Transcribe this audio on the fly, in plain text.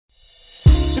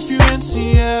you're in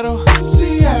Seattle,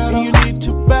 and you need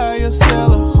to buy or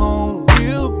sell a home,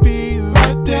 we'll be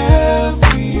right there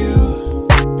for you.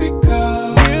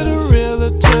 Because we're the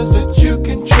realtors that you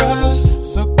can trust.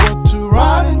 So go to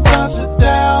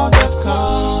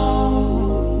ronanddonsitdown.com.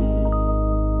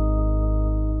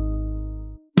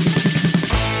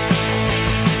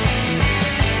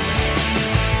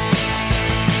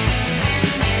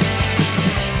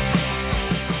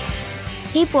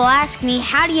 People ask me,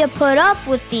 how do you put up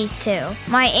with these two?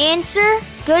 My answer,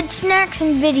 good snacks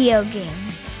and video games.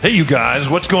 Hey, you guys,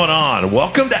 what's going on?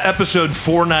 Welcome to episode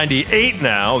 498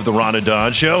 now of the Ron and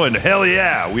Don Show, and hell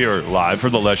yeah, we are live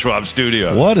from the Les Schwab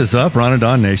Studios. What is up, Ron and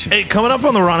Don Nation? Hey, coming up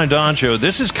on the Ron and Don Show,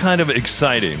 this is kind of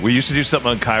exciting. We used to do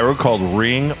something on Cairo called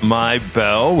Ring My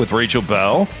Bell with Rachel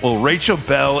Bell. Well, Rachel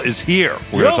Bell is here.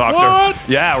 We're going to talk to her.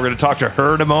 Yeah, we're going to talk to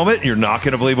her in a moment. You're not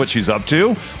going to believe what she's up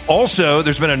to. Also,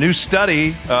 there's been a new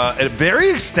study, a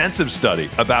very extensive study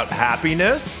about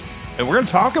happiness. And we're going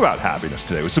to talk about happiness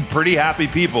today with some pretty happy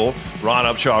people, Ron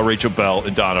Upshaw, Rachel Bell,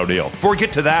 and Don O'Neill. Before we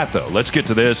get to that, though, let's get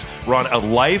to this. Ron, a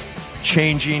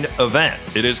life-changing event.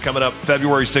 It is coming up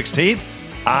February 16th.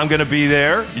 I'm going to be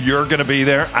there. You're going to be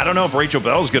there. I don't know if Rachel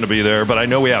Bell's going to be there, but I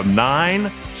know we have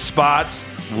 9 spots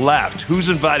left. Who's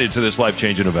invited to this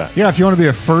life-changing event? Yeah, if you want to be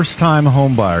a first-time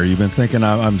home buyer, you've been thinking,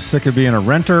 I'm sick of being a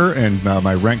renter and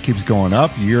my rent keeps going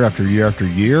up year after year after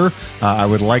year. I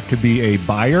would like to be a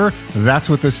buyer. That's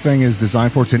what this thing is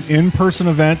designed for. It's an in-person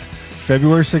event,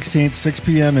 February 16th, 6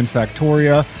 p.m. in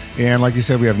Factoria. And like you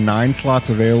said, we have 9 slots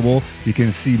available. You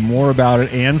can see more about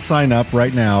it and sign up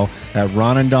right now at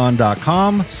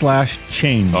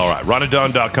ronanddon.com/change. All right,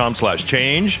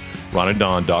 ronanddon.com/change,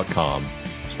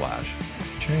 ronanddon.com/change.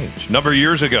 A number of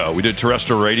years ago, we did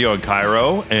terrestrial radio in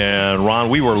Cairo, and Ron,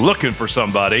 we were looking for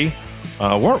somebody,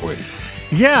 weren't we?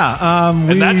 Yeah.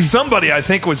 And that somebody, I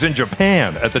think, was in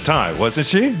Japan at the time, wasn't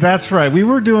she? That's right. We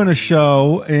were doing a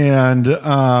show, and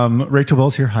Rachel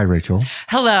Bell's here. Hi, Rachel.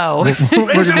 Hello. Rachel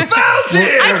Bell's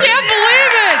here! I can't believe it.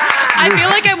 I feel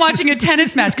like I'm watching a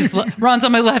tennis match because Ron's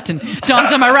on my left and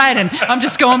Don's on my right, and I'm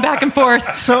just going back and forth.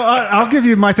 So I'll give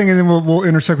you my thing, and then we'll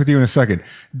intersect with you in a second.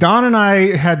 Don and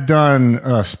I had done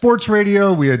sports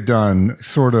radio. We had done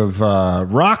sort of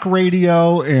rock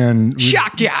radio and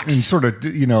Shock Jacks. And sort of,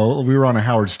 we were on a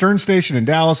Howard Stern station in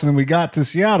Dallas, and then we got to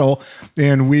Seattle,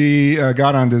 and we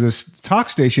got onto this talk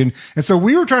station. And so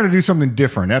we were trying to do something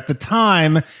different. At the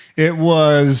time, it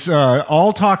was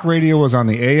all talk radio was on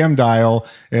the AM dial,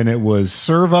 and it was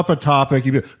serve up a topic.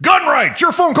 You'd be, gun right,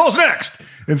 your phone call's next.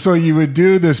 And so you would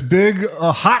do this big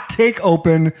hot take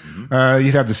open.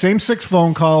 You'd have the same 6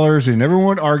 phone callers, and everyone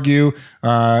would argue.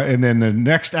 And then the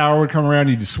next hour would come around.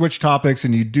 You'd switch topics,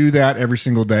 and you do that every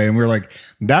single day. And we were like,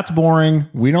 that's boring.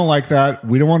 We don't like that.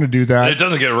 We don't want to do that. And it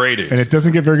doesn't get ratings. And it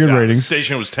doesn't get very good ratings. The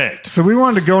station was tanked. So we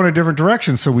wanted to go in a different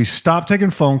direction. So we stopped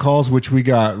taking phone calls, which we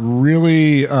got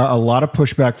really a lot of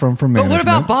pushback from management. But what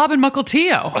about Bob and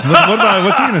Mukilteo?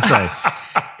 What's he going to say?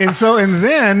 And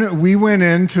then we went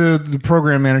into the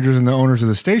program managers and the owners of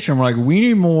the station. We're like, we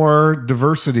need more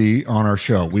diversity on our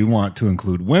show. We want to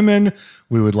include women.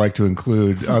 We would like to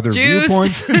include other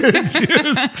viewpoints, Jews,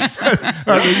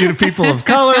 people of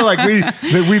color. Like we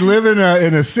live in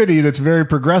a city that's very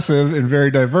progressive and very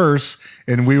diverse,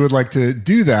 and we would like to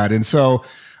do that. And so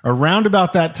around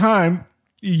about that time,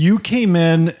 you came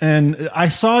in, and I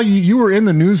saw you. You were in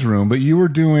the newsroom, but you were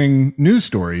doing news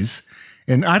stories.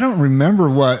 And I don't remember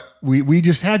what we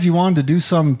just had you on to do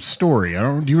some story.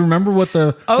 Do you remember what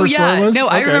the first story was? No,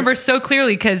 I remember so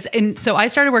clearly so I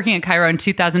started working at Cairo in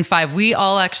 2005. We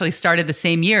all actually started the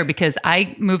same year because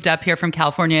I moved up here from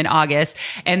California in August,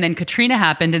 and then Katrina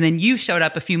happened, and then you showed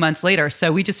up a few months later.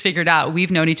 So we just figured out we've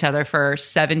known each other for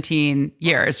 17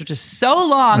 years, which is so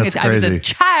long. That's I was crazy. a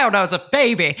child. I was a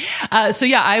baby. So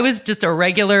yeah, I was just a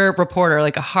regular reporter,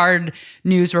 like a hard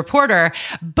news reporter.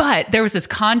 But there was this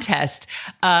contest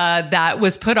that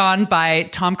was put on by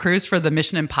Tom Cruise for the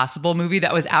Mission Impossible movie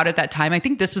that was out at that time. I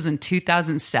think this was in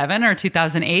 2007 or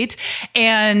 2008.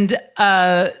 And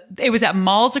it was at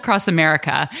malls across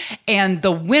America. And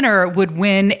the winner would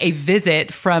win a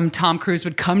visit from Tom Cruise,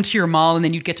 would come to your mall, and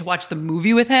then you'd get to watch the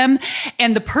movie with him.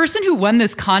 And the person who won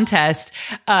this contest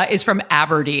is from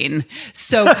Aberdeen.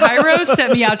 So Cairo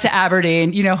sent me out to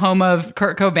Aberdeen, home of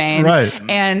Kurt Cobain. Right.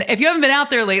 And if you haven't been out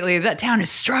there lately, that town is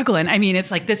struggling. I mean,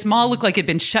 it's like this mall looked like it'd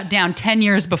been shut down 10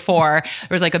 years before. There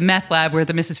was like a meth lab where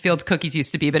the Mrs. Fields cookies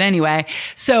used to be. But anyway,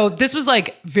 so this was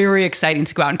like very exciting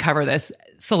to go out and cover this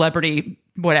celebrity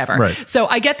whatever. Right. So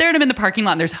I get there and I'm in the parking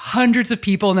lot and there's hundreds of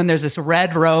people. And then there's this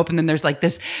red rope. And then there's like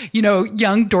this,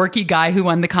 young dorky guy who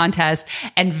won the contest.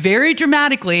 And very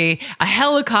dramatically, a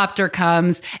helicopter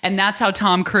comes. And that's how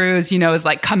Tom Cruise, is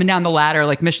like coming down the ladder,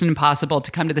 like Mission Impossible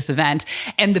to come to this event.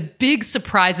 And the big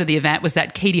surprise of the event was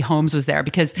that Katie Holmes was there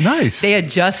because they had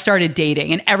just started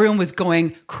dating and everyone was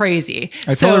going crazy.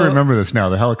 I totally remember this now,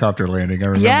 the helicopter landing. I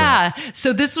remember. Yeah.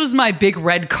 So this was my big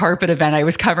red carpet event I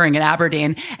was covering in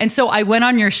Aberdeen. And so I went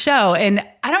on your show, and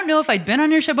I don't know if I'd been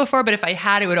on your show before, but if I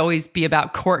had, it would always be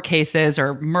about court cases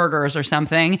or murders or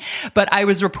something. But I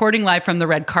was reporting live from the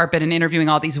red carpet and interviewing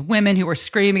all these women who were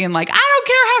screaming and like, I don't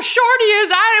care how short he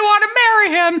is, I want to marry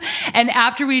him. And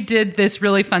after we did this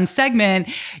really fun segment,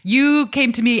 you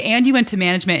came to me and you went to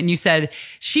management and you said,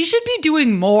 she should be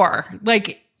doing more.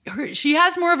 Like, she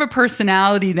has more of a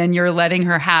personality than you're letting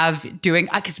her have doing.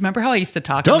 Because remember how I used to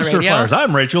talk on the radio? Dumpster fires.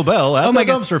 I'm Rachel Bell at the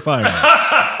dumpster fire.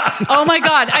 Oh my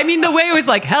God. I mean, the way it was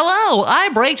like, hello,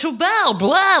 I'm Rachel Bell,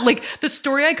 blah. Like the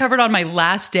story I covered on my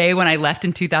last day when I left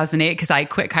in 2008, because I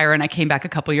quit Chiro and I came back a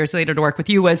couple years later to work with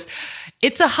you, was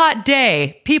it's a hot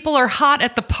day. People are hot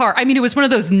at the park. I mean, it was one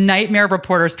of those nightmare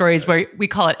reporter stories where we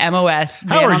call it MOS.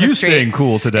 How are you staying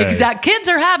cool today? Exact. Kids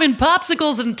are having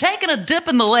popsicles and taking a dip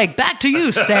in the lake. Back to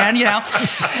you, Stan,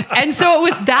 And so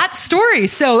it was that story.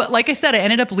 So like I said, I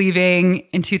ended up leaving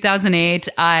in 2008.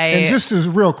 And just as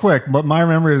real quick, but my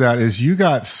memory of that is you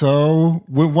got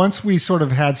once we sort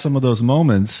of had some of those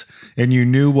moments and you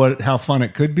knew how fun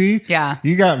it could be. Yeah.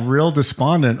 You got real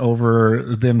despondent over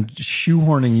them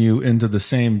shoehorning you into the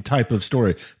same type of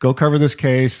story. Go cover this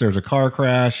case. There's a car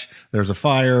crash. There's a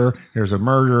fire. There's a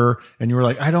murder. And you were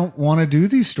like, I don't want to do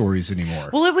these stories anymore.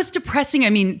 Well, it was depressing. I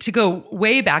mean, to go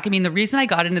way back, the reason I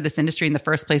got into this industry in the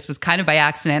first place was kind of by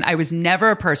accident. I was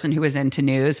never a person who was into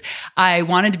news. I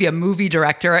wanted to be a movie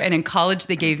director. And in college,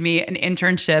 they gave me an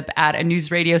internship at a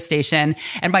news radio station.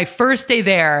 And my first day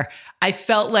there, I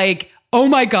felt like, oh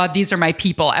my God, these are my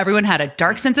people. Everyone had a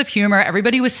dark sense of humor.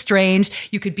 Everybody was strange.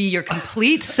 You could be your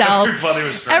complete self. Everybody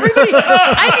was strange. Everybody,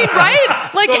 right?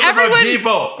 Like Those everyone. are my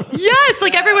people. Yes,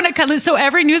 like everyone. So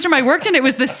every newsroom I worked in, it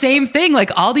was the same thing.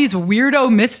 Like all these weirdo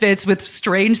misfits with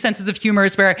strange senses of humor.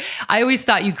 Where I always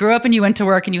thought you grew up and you went to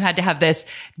work and you had to have this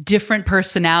different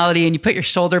personality and you put your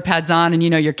shoulder pads on and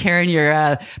you're carrying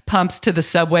your pumps to the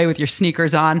subway with your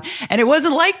sneakers on. And it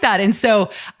wasn't like that. And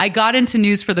so I got into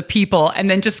news for the people and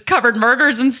then just covered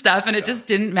murders and stuff, and it just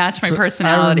didn't match my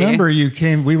personality. I remember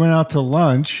we went out to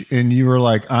lunch and you were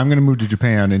like, I'm going to move to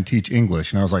Japan and teach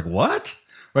English. And I was like, what?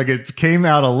 Like it came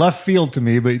out of left field to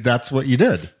me, but that's what you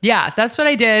did. Yeah, that's what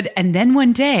I did. And then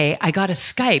one day I got a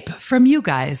Skype from you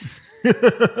guys.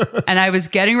 And I was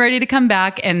getting ready to come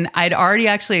back, and I'd already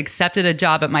actually accepted a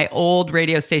job at my old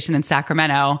radio station in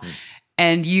Sacramento.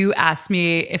 And you asked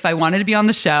me if I wanted to be on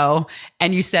the show.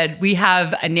 And you said, we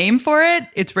have a name for it.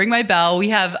 It's Ring My Bell. We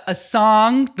have a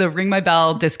song, the Ring My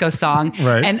Bell disco song.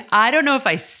 Right. And I don't know if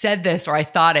I said this or I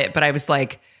thought it, but I was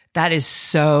like, that is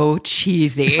so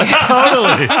cheesy.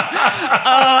 Totally.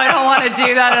 I don't want to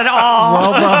do that at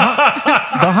all.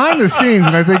 Well, behind the scenes,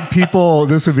 and I think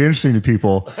this would be interesting to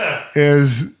people,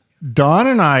 is Don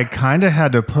and I kind of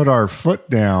had to put our foot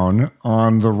down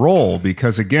on the role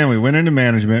because, again, we went into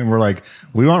management and we're like,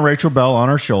 we want Rachel Bell on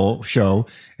our show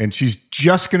and she's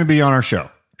just going to be on our show.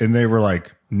 And they were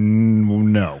like,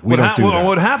 no, we don't do that.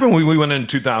 What happened when we went in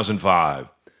 2005,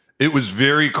 it was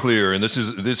very clear, and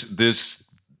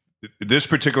this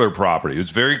particular property, it was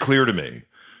very clear to me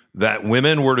that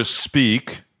women were to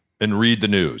speak and read the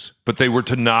news, but they were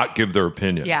to not give their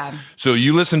opinion. Yeah. So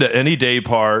you listen to any day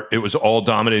part, it was all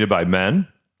dominated by men.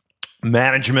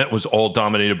 Management was all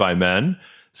dominated by men.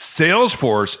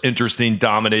 Salesforce, interesting,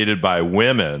 dominated by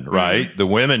women, right? Mm-hmm. The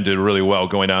women did really well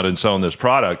going out and selling this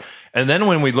product. And then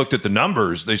when we looked at the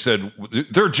numbers, they said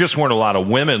there just weren't a lot of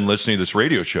women listening to this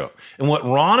radio show. And what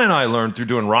Ron and I learned through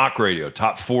doing rock radio,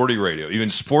 top 40 radio, even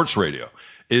sports radio,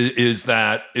 is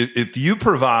that if you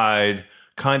provide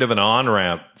kind of an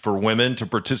on-ramp for women to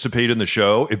participate in the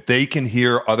show, if they can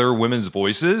hear other women's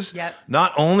voices,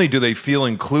 not only do they feel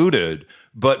included,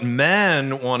 but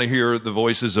men want to hear the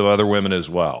voices of other women as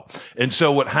well. And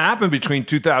so what happened between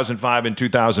 2005 and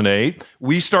 2008,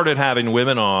 we started having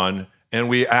women on, and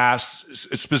we asked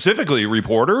specifically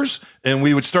reporters, and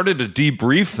we started to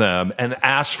debrief them and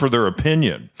ask for their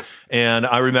opinion. And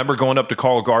I remember going up to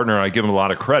Carl Gardner, and I give him a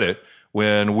lot of credit,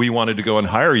 when we wanted to go and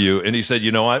hire you. And he said,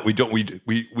 you know what?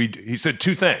 He said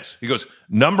two things. He goes,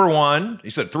 number one, he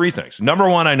said three things. Number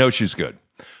one, I know she's good.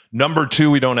 Number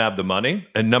two, we don't have the money.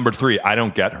 And number three, I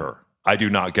don't get her. I do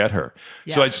not get her.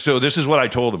 Yeah. So this is what I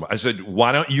told him. I said,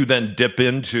 why don't you then dip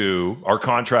into our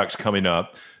contracts coming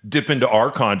up, dip into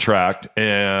our contract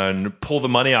and pull the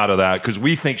money out of that because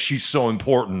we think she's so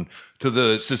important to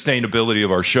the sustainability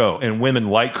of our show and women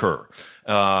like her.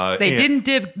 They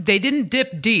didn't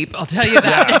dip deep. I'll tell you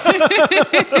that.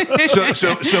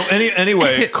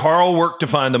 Anyway, Carl worked to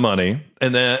find the money,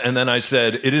 and then I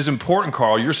said, "It is important,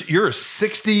 Carl. You're a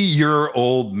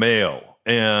 60-year-old male,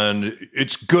 and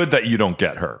it's good that you don't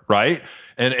get her, right?"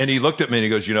 And he looked at me and he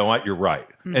goes, "You know what? You're right."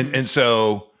 Mm-hmm. And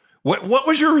so, what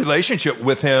was your relationship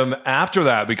with him after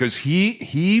that? Because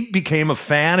he became a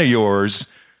fan of yours,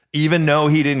 even though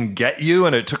he didn't get you,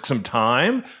 and it took some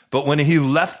time. But when he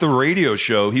left the radio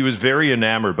show, he was very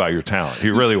enamored by your talent. He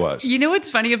really was. You know what's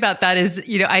funny about that is,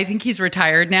 I think he's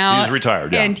retired now. He's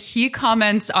retired, yeah. And he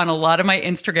comments on a lot of my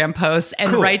Instagram posts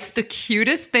and writes the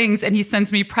cutest things. And he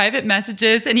sends me private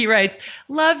messages and he writes,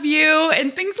 "Love you,"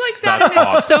 and things like that. That's and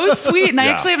it's awesome. so sweet. And I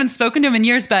actually haven't spoken to him in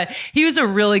years, but he was a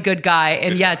really good guy.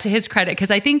 And to his credit,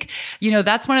 because I think,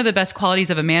 that's one of the best qualities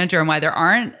of a manager and why there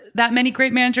aren't that many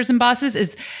great managers and bosses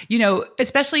is,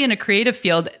 especially in a creative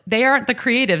field, they aren't the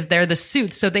creatives, they're the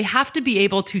suits. So they have to be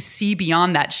able to see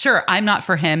beyond that. Sure, I'm not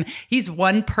for him. He's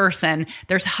one person.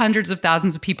 There's hundreds of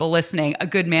thousands of people listening. A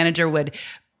good manager would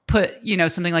put,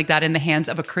 something like that in the hands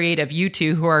of a creative, you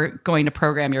two who are going to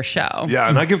program your show. Yeah,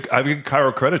 and I give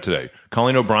Cairo credit today.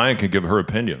 Colleen O'Brien can give her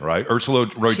opinion, right? Ursula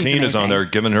Roitine is on there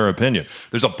giving her opinion.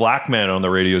 There's a black man on the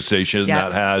radio station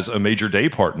that has a major day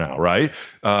part now, right?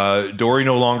 Dory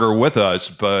no longer with us,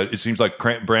 but it seems like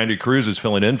Brandy Cruz is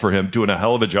filling in for him, doing a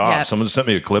hell of a job. Yep. Someone sent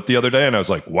me a clip the other day, and I was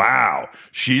like, wow,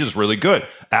 she is really good.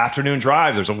 Afternoon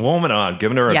Drive, there's a woman on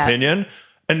giving her opinion.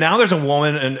 And now there's a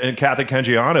woman in Kathy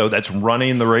Cangiano that's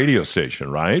running the radio station,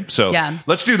 right? So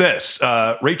let's do this.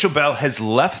 Rachel Bell has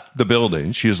left the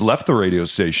building. She has left the radio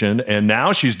station, and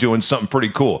now she's doing something pretty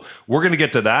cool. We're going to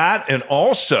get to that, and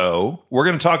also we're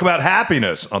going to talk about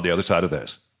happiness on the other side of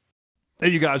this. Hey,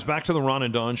 you guys, back to the Ron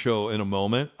and Don show in a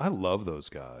moment. I love those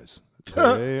guys.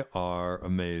 They are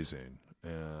amazing.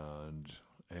 And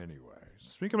anyway,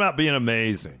 speaking about being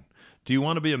amazing, do you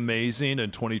want to be amazing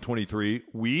in 2023?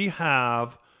 We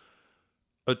have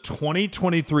a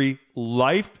 2023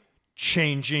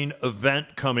 life-changing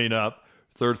event coming up.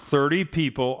 There are 30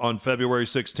 people on February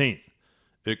 16th.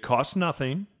 It costs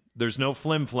nothing. There's no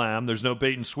flim-flam. There's no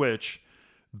bait and switch.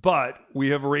 But we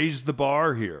have raised the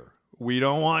bar here. We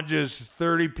don't want just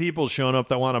 30 people showing up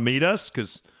that want to meet us,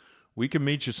 because we can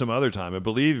meet you some other time. And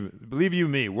believe you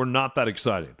me, we're not that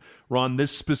exciting. Ron,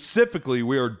 this specifically,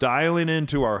 we are dialing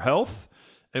into our health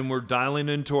and we're dialing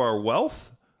into our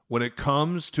wealth when it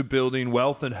comes to building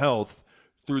wealth and health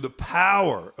through the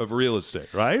power of real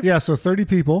estate, right? Yeah, so 30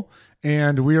 people.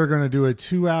 And we are going to do a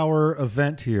 2-hour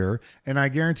event here. And I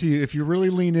guarantee you, if you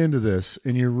really lean into this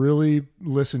and you really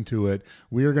listen to it,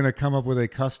 we are going to come up with a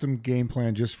custom game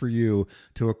plan just for you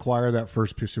to acquire that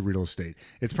first piece of real estate.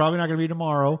 It's probably not going to be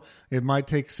tomorrow. It might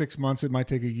take 6 months. It might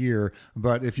take a year.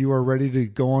 But if you are ready to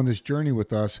go on this journey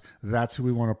with us, that's who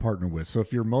we want to partner with. So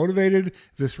if you're motivated,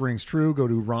 if this rings true, go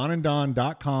to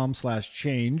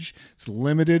ronanddon.com/change. It's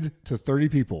limited to 30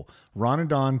 people.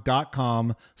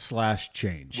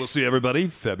 ronanddon.com/change. We'll see everybody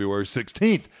February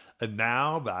 16th. And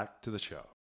now back to the show.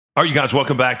 All right, you guys,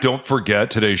 welcome back. Don't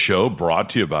forget, today's show brought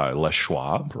to you by Les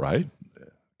Schwab, right?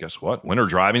 Guess what? Winter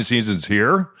driving season's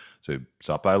here. So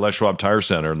stop by Les Schwab Tire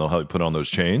Center and they'll help you put on those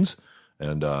chains.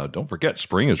 And don't forget,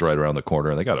 spring is right around the corner,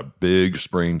 and they got a big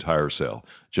spring tire sale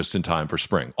just in time for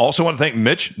spring. Also want to thank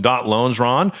Mitch.Loans,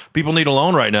 Ron. People need a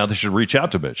loan right now. They should reach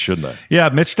out to Mitch, shouldn't they? Yeah,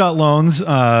 Mitch.Loans.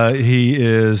 He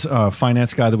is a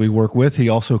finance guy that we work with. He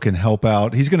also can help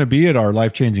out. He's going to be at our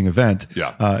life-changing event.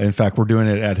 Yeah. In fact, we're doing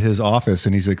it at his office,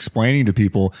 and he's explaining to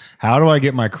people, how do I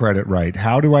get my credit right?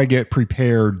 How do I get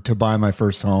prepared to buy my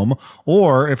first home?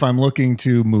 Or if I'm looking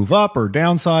to move up or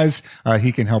downsize,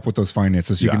 he can help with those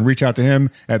finances. You can reach out to him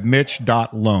at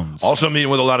Mitch.Loans. Also meeting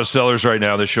with a lot of sellers right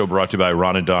now. This show brought to you by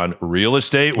Ron and Don Real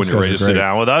Estate. When you're ready to sit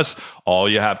down with us, all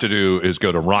you have to do is go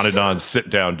to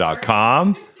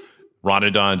ronanddonsitdown.com.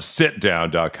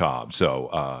 ronanddonsitdown.com. So,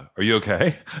 are you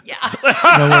okay? Yeah.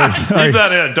 No worries. Leave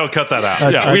that in. Don't cut that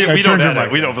out. We don't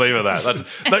edit. We don't believe in that.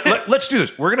 Let's do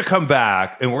this. We're going to come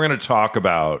back and we're going to talk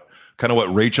about kind of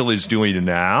what Rachel is doing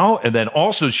now. And then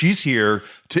also she's here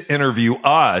to interview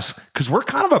us because we're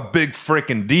kind of a big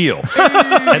freaking deal.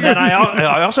 And then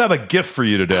I also have a gift for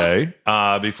you today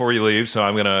before you leave. So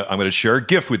I'm gonna share a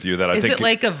gift with you that I think. Is it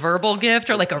like a verbal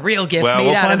gift or like a real gift? Well, made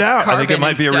we'll out find of out. I think it carbon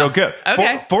might be a and real stuff? gift.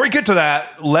 Okay. Before we get to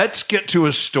that, let's get to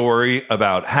a story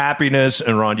about happiness.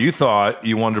 And Ron, you thought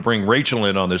you wanted to bring Rachel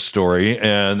in on this story,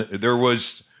 and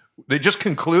they just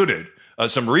concluded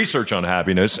some research on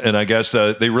happiness, and I guess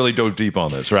they really dove deep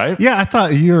on this, right? Yeah, I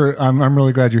thought I'm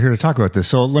really glad you're here to talk about this.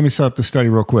 So let me set up the study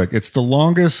real quick. It's the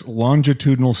longest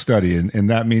longitudinal study, and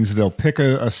that means they'll pick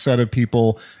a set of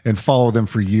people and follow them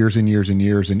for years and years and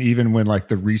years. And even when like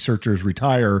the researchers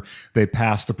retire, they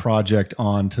pass the project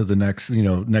on to the next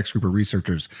group of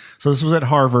researchers. So this was at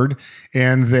Harvard,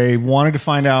 and they wanted to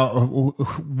find out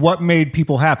what made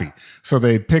people happy. So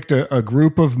they picked a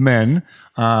group of men,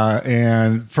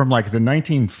 and from like the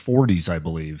 1940s, I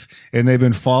believe, and they've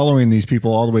been following these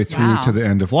people all the way through to the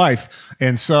end of life.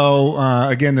 And so,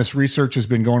 again, this research has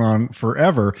been going on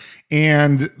forever.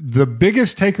 And the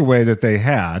biggest takeaway that they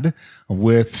had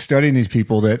with studying these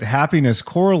people, that happiness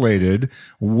correlated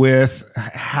with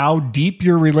how deep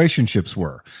your relationships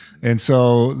were. And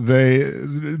so they,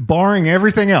 barring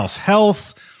everything else,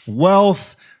 health,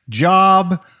 wealth,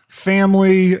 job,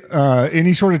 family,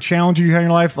 any sort of challenge you had in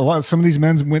your life. Some of these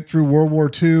men went through World War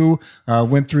II,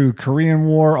 went through Korean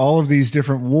War, all of these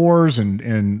different wars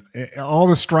and all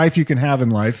the strife you can have in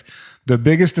life. The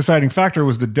biggest deciding factor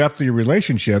was the depth of your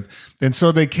relationship. And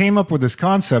so they came up with this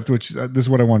concept, which this is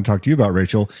what I want to talk to you about,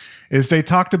 Rachel, is they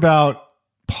talked about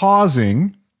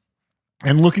pausing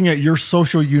and looking at your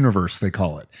social universe, they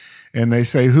call it. And they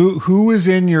say, who is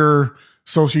in your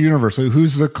social universe? So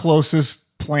who's the closest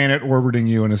planet orbiting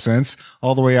you, in a sense,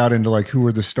 all the way out into like, who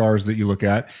are the stars that you look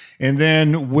at? And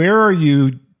then where are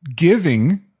you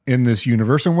giving in this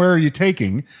universe, and where are you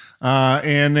taking?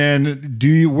 And then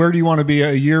where do you want to be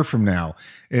a year from now?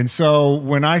 And so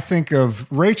when I think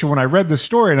of Rachel, when I read this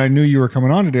story and I knew you were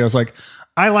coming on today, I was like,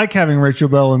 I like having Rachel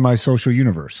Bell in my social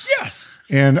universe. Yes.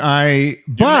 And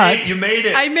you made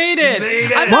it. I made it.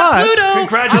 I'm But- not Pluto.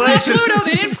 Congratulations. I'm not Pluto.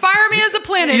 They didn't fire me as a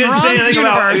planet. You didn't in say Ron's anything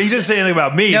about. universe. You didn't say anything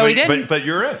about me. No, but, he didn't. But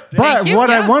you're it. But you, what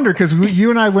I yeah. wonder, because you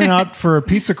and I went out for a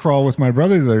pizza crawl with my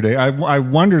brother the other day, I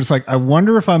wonder, it's like, I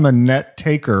wonder if I'm a net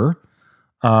taker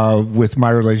with my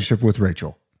relationship with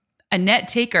Rachel. A net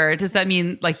taker, does that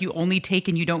mean like you only take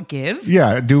and you don't give?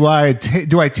 Yeah. Do I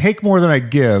take more than I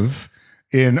give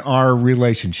in our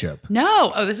relationship?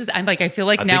 No. Oh, I feel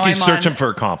like I now think he's I'm searching on, for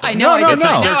a compliment. I know. No, I no, just no.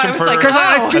 now Searching I was for- like, Because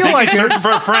I oh. feel He's like searching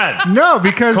for a friend. No,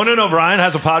 because Conan O'Brien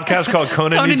has a podcast called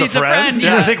Conan Needs a Friend.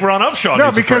 yeah. I think Ron Upshaw no,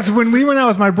 needs a because friend. when we went out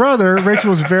with my brother, Rachel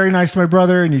was very nice to my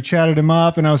brother, and you chatted him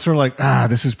up, and I was sort of like,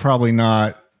 this is probably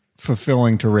not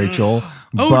fulfilling to Rachel.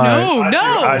 Oh, but, no.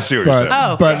 I see what you're But- saying.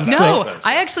 Oh, But no, so-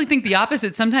 I actually think the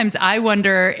opposite. Sometimes I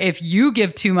wonder if you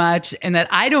give too much and that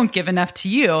I don't give enough to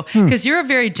you, because you're a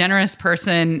very generous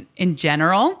person in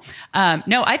general.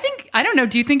 No, I don't know.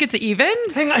 Do you think it's even?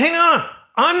 Hang on.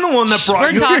 I'm the one that brought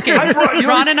We're you. talking. I brought you.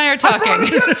 Ron and I are talking. I brought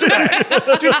a gift today.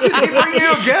 Did he bring you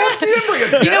a gift? He didn't bring a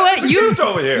gift. You know what? There's a gift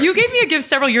over here. You gave me a gift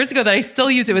several years ago that I still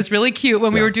use. It was really cute.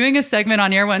 When we were doing a segment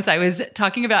on air once, I was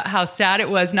talking about how sad it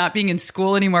was not being in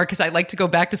school anymore, because I like to go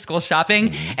back to school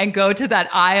shopping and go to that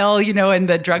aisle, in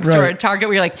the drugstore Right. at Target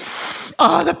where you're like,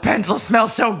 oh, the pencil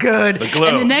smells so good. The glue.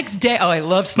 And the next day, I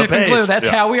love sniffing paste, glue. That's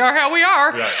yeah. how we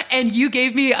are. Yeah. And you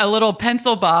gave me a little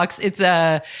pencil box. It's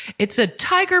a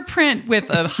tiger print with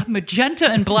a magenta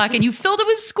and black, and you filled it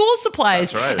with school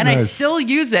supplies. That's right. And I Nice. still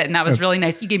use it, and that was really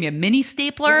nice. You gave me a mini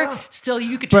stapler. Yeah. Still,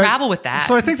 you could but- travel with that.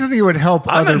 So I think the thing that would help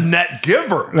I'm other a net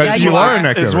giver. Yeah, you are a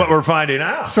net Is giver. what we're finding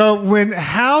out. So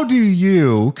how do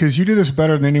you, because you do this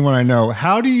better than anyone I know,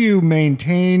 how do you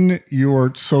maintain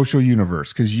your social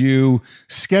universe? Because you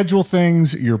schedule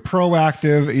things, you're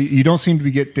proactive, you don't seem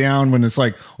to get down when it's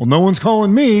like, well, no one's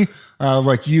calling me.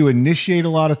 Like you initiate a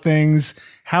lot of things.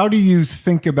 How do you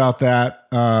think about that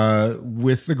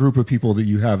with the group of people that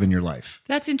you have in your life?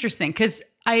 That's interesting, because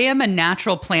I am a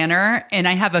natural planner, and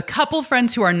I have a couple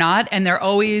friends who are not, and they're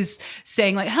always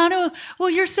saying like,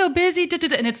 well, you're so busy.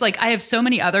 And it's like, I have so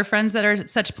many other friends that are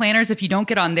such planners. If you don't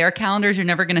get on their calendars, you're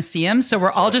never going to see them. So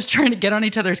we're all just trying to get on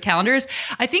each other's calendars.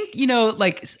 I think,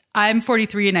 like I'm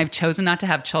 43 and I've chosen not to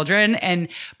have children. And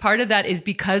part of that is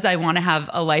because I want to have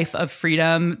a life of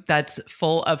freedom that's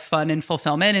full of fun and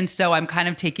fulfillment. And so I'm kind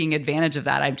of taking advantage of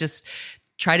that. I've just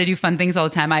try to do fun things all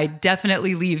the time. I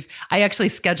definitely I actually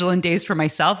schedule in days for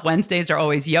myself. Wednesdays are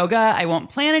always yoga. I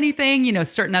won't plan anything,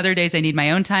 certain other days I need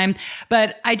my own time.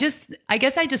 But I guess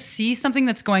I just see something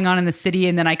that's going on in the city,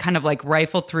 and then I kind of like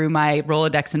rifle through my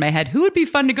Rolodex in my head. Who would be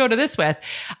fun to go to this with?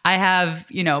 I have,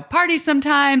 parties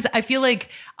sometimes. I feel like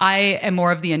I am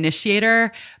more of the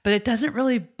initiator, but it doesn't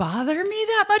really bother me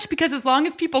that much, because as long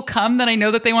as people come, then I know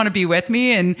that they want to be with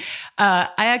me. And I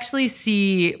actually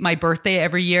see my birthday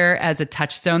every year as a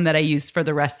touchstone that I use for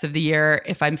the rest of the year.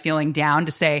 If I'm feeling down,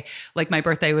 to say, like, my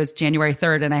birthday was January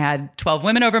 3rd and I had 12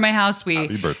 women over my house.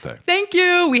 Happy birthday. Thank thank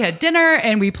you. We had dinner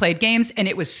and we played games, and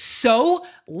it was so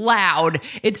loud.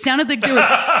 It sounded like there was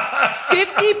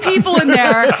 50 people in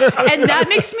there. And that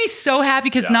makes me so happy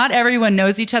because not everyone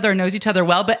knows each other or knows each other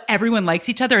well, but everyone likes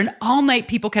each other. And all night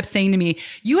people kept saying to me,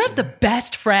 you have the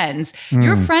best friends.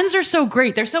 Your friends are so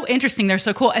great. They're so interesting. They're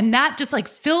so cool. And that just like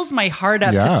fills my heart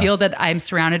up to feel that I'm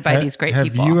surrounded by these great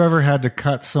people. Have you ever had to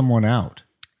cut someone out?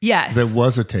 Yes. That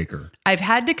was a taker. I've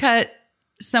had to cut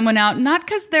someone out, not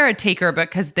because they're a taker, but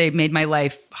because they made my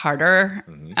life harder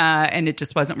and it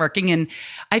just wasn't working. And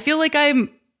I feel like I'm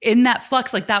in that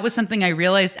flux. Like that was something I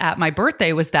realized at my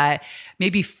birthday, was that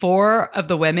maybe 4 of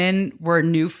the women were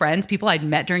new friends, people I'd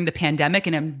met during the pandemic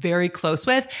and I'm very close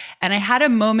with. And I had a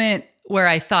moment where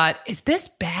I thought, is this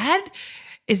bad?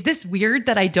 Is this weird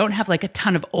that I don't have like a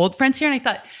ton of old friends here? And I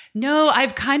thought, no,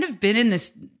 I've kind of been in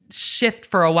this shift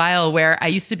for a while where I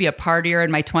used to be a partier in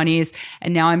my 20s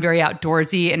and now I'm very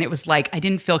outdoorsy. And it was like, I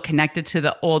didn't feel connected to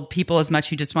the old people as much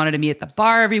who just wanted to meet at the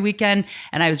bar every weekend.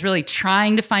 And I was really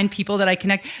trying to find people that I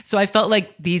connect. So I felt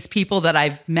like these people that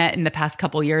I've met in the past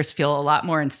couple of years feel a lot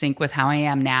more in sync with how I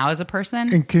am now as a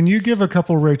person. And can you give a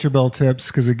couple Rachel Bell tips?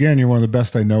 Because again, you're one of the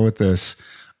best I know at this,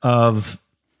 of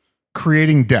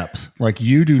creating depth. Like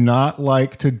you do not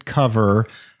like to cover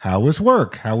how was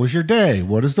work, how was your day,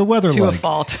 what is the weather like? To a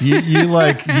fault.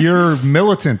 You're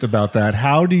militant about that.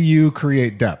 How do you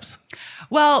create depth?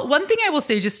 Well, one thing I will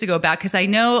say, just to go back, because I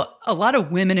know a lot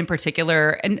of women in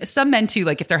particular, and some men too,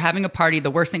 like if they're having a party, the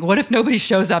worst thing, what if nobody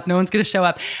shows up? No one's going to show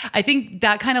up. I think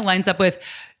that kind of lines up with,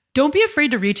 don't be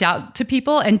afraid to reach out to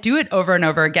people and do it over and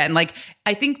over again. Like,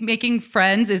 I think making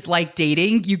friends is like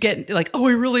dating. You get like, oh,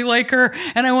 I really like her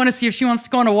and I want to see if she wants to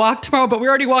go on a walk tomorrow, but we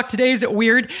already walked today. Is it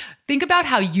weird? Think about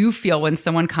how you feel when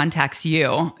someone contacts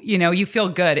you. You know, you feel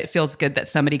good. It feels good that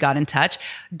somebody got in touch.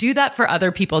 Do that for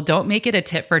other people. Don't make it a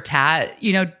tit for tat.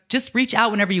 You know, just reach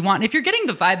out whenever you want. And if you're getting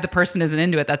the vibe the person isn't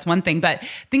into it, that's one thing, but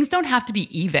things don't have to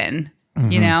be even.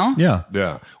 You know? Yeah.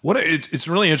 It's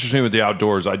really interesting with the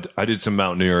outdoors. I did some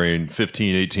mountaineering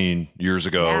 15, 18 years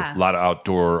ago, a lot of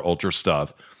outdoor ultra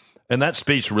stuff. And that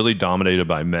space really dominated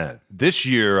by men. This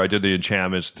year, I did the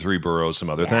enchantments, 3 boroughs, some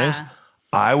other things.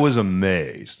 I was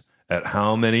amazed at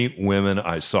how many women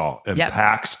I saw and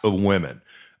packs of women.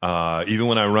 Even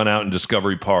when I run out in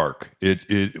Discovery Park,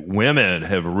 women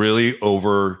have really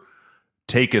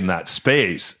overtaken that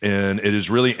space. And it is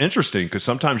really interesting because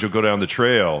sometimes you'll go down the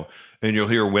trail and you'll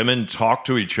hear women talk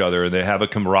to each other and they have a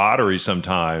camaraderie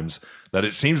sometimes that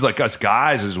it seems like us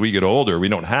guys, as we get older, we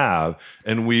don't have.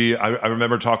 And I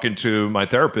remember talking to my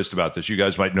therapist about this. You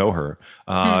guys might know her.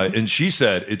 And she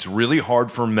said it's really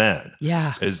hard for men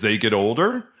as they get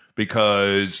older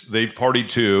because they've partied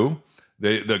too.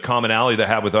 The commonality they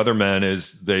have with other men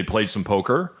is they played some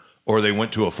poker or they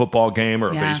went to a football game or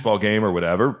a baseball game or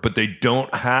whatever, but they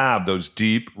don't have those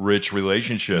deep, rich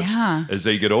relationships as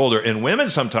they get older. And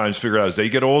women sometimes figure out as they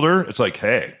get older, it's like,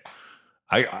 hey,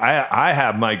 I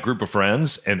have my group of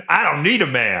friends and I don't need a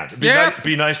man.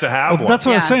 Be nice to have one. That's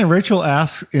what I was saying. Rachel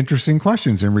asks interesting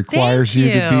questions and requires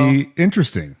you to be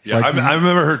interesting. Yeah, like, I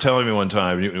remember her telling me one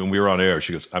time when we were on air,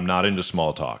 she goes, I'm not into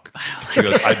small talk. She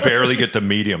goes, I barely get to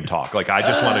medium talk. Like I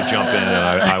just want to jump in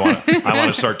and I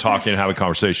want to start talking and having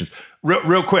conversations.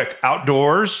 Real quick,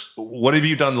 outdoors, what have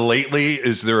you done lately?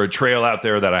 Is there a trail out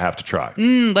there that I have to try?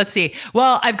 Let's see.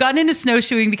 Well, I've gotten into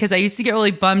snowshoeing because I used to get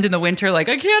really bummed in the winter. Like,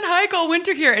 I can't hike all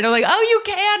winter here. And I'm like, oh, you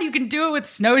can. You can do it with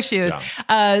snowshoes.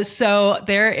 Yeah. So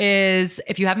there is,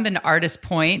 if you haven't been to Artist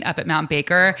Point up at Mount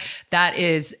Baker, that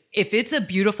is, if it's a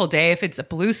beautiful day, if it's a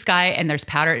blue sky and there's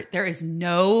powder, there is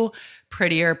no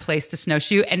prettier place to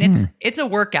snowshoe. And it's a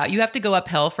workout. You have to go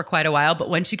uphill for quite a while, but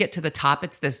once you get to the top,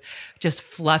 it's this just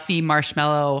fluffy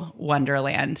marshmallow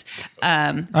wonderland.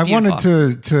 I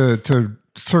wanted to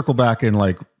circle back and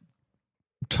like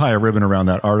tie a ribbon around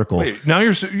that article. Wait, now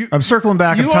I'm circling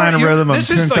back and tying a ribbon. I'm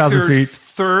 10,000 feet.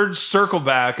 Third circle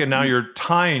back, and now you're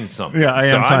tying something. Yeah, I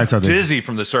am tying something. Dizzy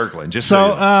from the circling. Just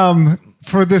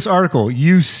for this article,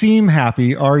 you seem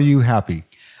happy. Are you happy?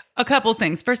 A couple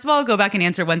things. First of all, I'll go back and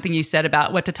answer one thing you said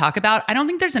about what to talk about. I don't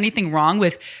think there's anything wrong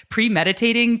with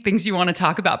premeditating things you want to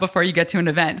talk about before you get to an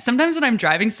event. Sometimes when I'm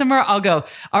driving somewhere, I'll go,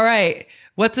 all right,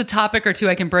 what's a topic or two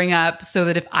I can bring up so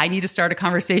that if I need to start a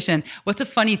conversation, what's a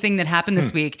funny thing that happened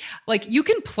this week? Like you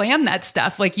can plan that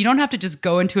stuff. Like you don't have to just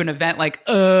go into an event like,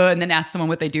 and then ask someone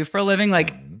what they do for a living.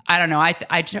 Like, I don't know.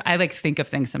 I like think of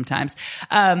things sometimes.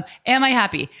 Am I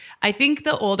happy? I think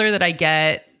the older that I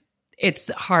get,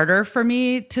 it's harder for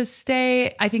me to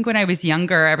stay. I think when I was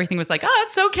younger, everything was like, oh,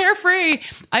 it's so carefree.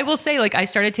 I will say, like, I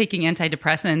started taking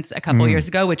antidepressants a couple years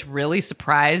ago, which really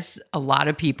surprised a lot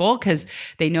of people because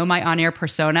they know my on-air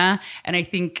persona. And I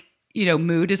think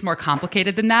mood is more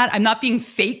complicated than that. I'm not being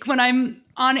fake when I'm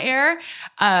on air,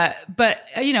 but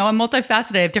I'm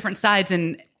multifaceted. I have different sides,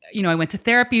 and I went to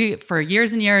therapy for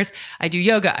years and years. I do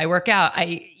yoga, I work out,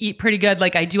 I eat pretty good.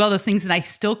 Like I do all those things, and I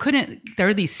still couldn't. There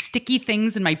are these sticky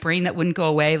things in my brain that wouldn't go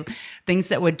away, things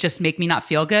that would just make me not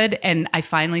feel good. And I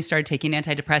finally started taking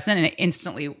antidepressant, and it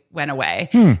instantly went away.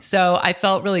 So I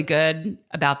felt really good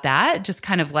about that. Just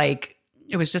kind of like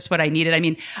it was just what I needed. I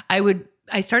mean,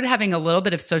 I started having a little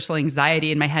bit of social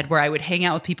anxiety in my head where I would hang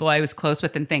out with people I was close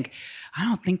with and think, I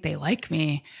don't think they like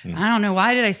me. I don't know.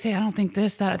 Why did I say I don't think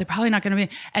this, that? They're probably not going to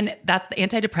be. And that's the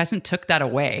antidepressant took that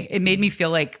away. It made me feel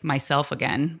like myself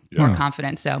again, more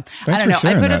confident. So I don't know.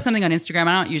 I put up something on Instagram.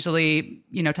 I don't usually,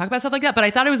 talk about stuff like that, but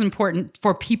I thought it was important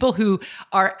for people who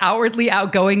are outwardly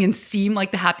outgoing and seem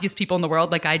like the happiest people in the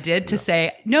world, like I did, to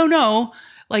say, no.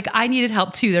 Like I needed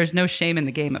help too. There's no shame in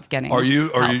the game of getting. Are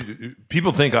you?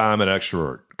 People think I'm an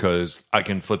extrovert because I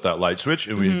can flip that light switch,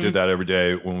 and we did that every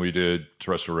day when we did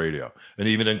terrestrial radio, and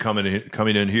even in coming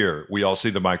in here, we all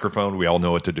see the microphone. We all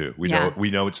know what to do. We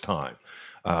know it's time,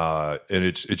 and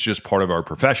it's just part of our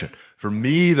profession. For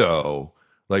me though,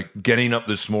 like getting up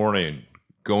this morning,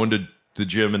 going to the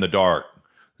gym in the dark,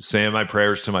 saying my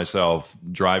prayers to myself,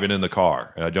 driving in the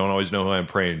car. And I don't always know who I'm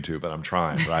praying to, but I'm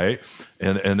trying, right?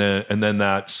 and then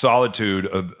that solitude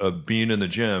of being in the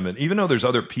gym. And even though there's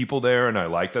other people there, and I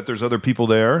like that there's other people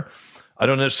there, I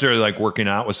don't necessarily like working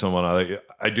out with someone.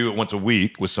 I do it once a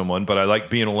week with someone, but I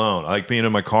like being alone. I like being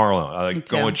in my car alone. I like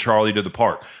going with Charlie to the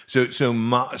park.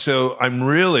 So I'm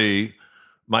really,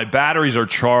 my batteries are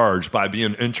charged by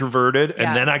being introverted,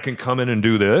 and then I can come in and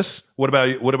do this. What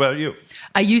about you?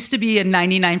 I used to be a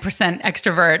 99%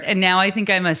 extrovert, and now I think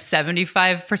I'm a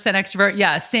 75% extrovert.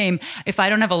 Yeah, same. If I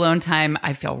don't have alone time,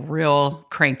 I feel real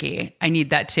cranky. I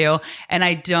need that too. And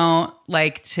I don't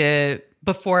like to...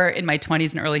 Before, in my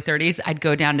 20s and early 30s, I'd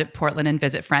go down to Portland and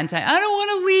visit friends. I don't want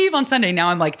to leave on Sunday. Now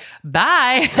I'm like,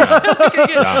 bye.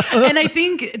 And I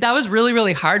think that was really,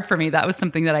 really hard for me. That was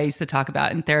something that I used to talk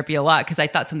about in therapy a lot because I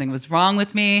thought something was wrong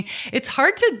with me. It's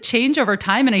hard to change over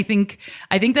time. And I think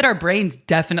that our brains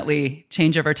definitely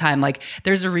change over time. Like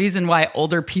there's a reason why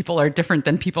older people are different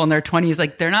than people in their 20s.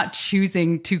 Like they're not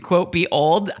choosing to, quote, be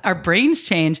old. Our brains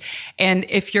change. And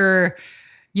if you're...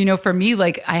 for me,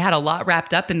 like I had a lot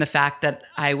wrapped up in the fact that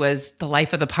I was the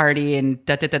life of the party and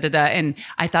and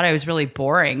I thought I was really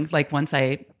boring. Like once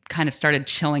I kind of started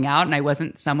chilling out and I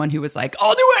wasn't someone who was like,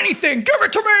 I'll do anything, give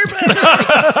it to me.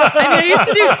 I used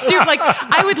to do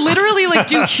I would literally like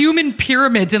do human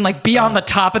pyramids and like be on the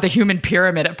top of the human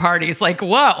pyramid at parties. Like,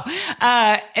 whoa.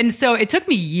 And so it took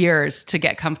me years to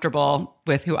get comfortable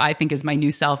with who I think is my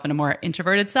new self and a more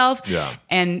introverted self. Yeah.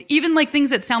 And even like things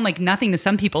that sound like nothing to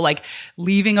some people, like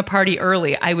leaving a party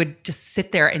early, I would just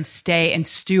sit there and stay and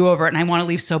stew over it. And I want to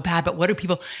leave so bad, but what do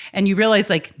people, and you realize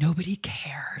like nobody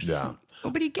cares. Yeah.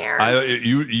 Nobody cares.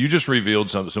 You just revealed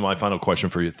something. So my final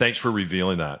question for you. Thanks for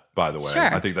revealing that, by the way.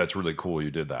 Sure. I think that's really cool you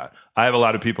did that. I have a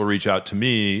lot of people reach out to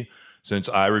me since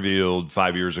I revealed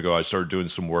 5 years ago. I started doing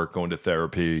some work, going to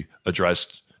therapy,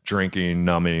 addressed drinking,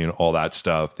 numbing, all that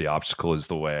stuff. The obstacle is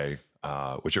the way,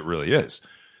 which it really is.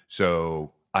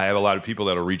 So I have a lot of people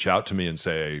that will reach out to me and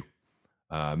say,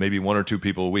 maybe 1 or 2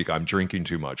 people a week, I'm drinking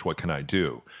too much. What can I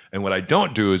do? And what I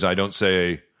don't do is I don't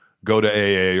say, go to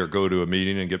AA or go to a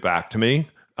meeting and get back to me.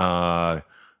 I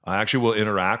actually will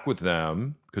interact with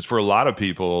them because for a lot of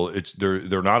people,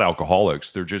 they're not alcoholics.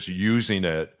 They're just using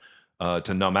it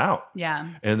to numb out. Yeah.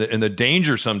 And the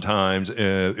danger sometimes,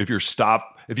 if you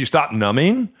stop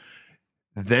numbing,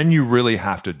 then you really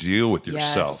have to deal with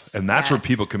yourself. Yes, and that's where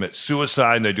people commit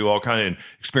suicide and they do all kind of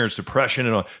experience depression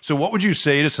and all. So what would you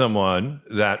say to someone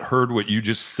that heard what you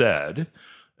just said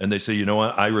and they say, you know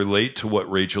what, I relate to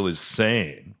what Rachel is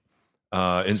saying.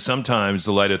 And sometimes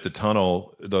the light at the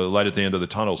end of the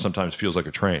tunnel sometimes feels like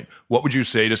a train. What would you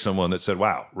say to someone that said,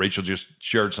 wow, Rachel just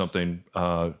shared something,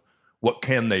 what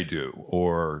can they do?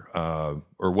 Or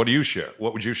what do you share?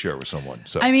 What would you share with someone?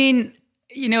 So, I mean,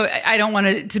 I don't want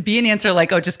it to be an answer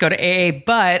like, oh, just go to AA,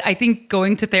 but I think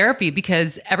going to therapy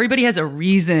because everybody has a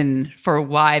reason for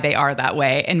why they are that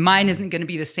way. And mine isn't going to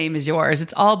be the same as yours.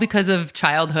 It's all because of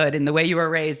childhood and the way you were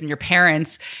raised and your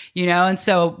parents, and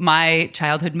so my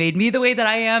childhood made me the way that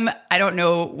I am. I don't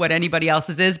know what anybody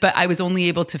else's is, but I was only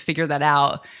able to figure that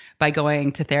out by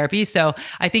going to therapy. So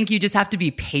I think you just have to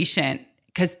be patient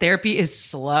because therapy is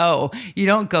slow. You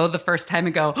don't go the first time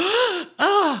and go,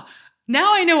 oh,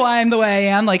 now I know why I'm the way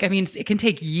I am. It can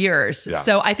take years. Yeah.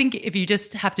 So I think if you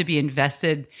just have to be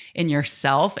invested in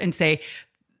yourself and say,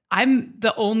 I'm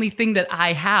the only thing that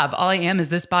I have. All I am is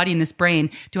this body and this brain.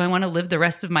 Do I want to live the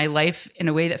rest of my life in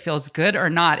a way that feels good or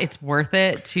not? It's worth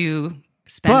it to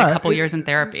spend But a couple years in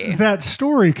therapy. That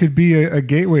story could be a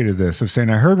gateway to this, of saying,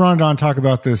 I heard Ron Don talk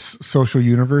about this social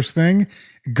universe thing.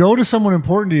 Go to someone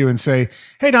important to you and say,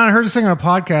 hey, Don, I heard this thing on a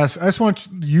podcast. I just want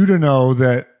you to know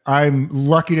that I'm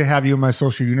lucky to have you in my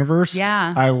social universe.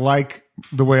 Yeah. I like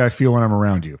the way I feel when I'm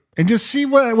around you. And just see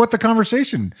what the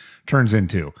conversation turns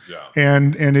into. Yeah.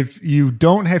 And if you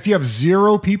have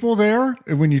 0 people there,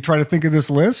 when you try to think of this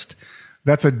list,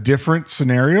 that's a different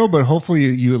scenario, but hopefully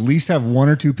you at least have 1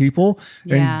 or 2 people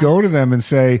Yeah. and go to them and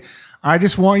say, I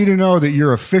just want you to know that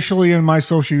you're officially in my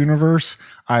social universe.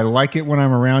 I like it when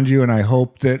I'm around you, and I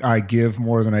hope that I give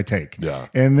more than I take. Yeah.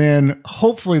 And then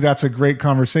hopefully that's a great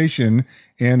conversation,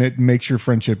 and it makes your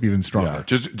friendship even stronger. Yeah,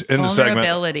 just in the segment.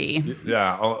 Vulnerability.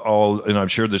 Yeah, and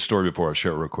I've shared this story before. I'll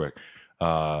share it real quick.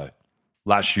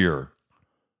 Last year,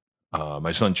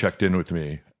 my son checked in with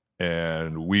me,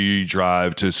 and we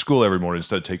drive to school every morning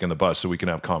instead of taking the bus so we can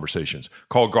have conversations.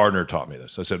 Carl Gardner taught me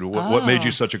this. I said, what made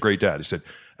you such a great dad? He said,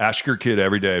 ask your kid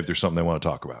every day if there's something they want to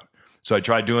talk about. So I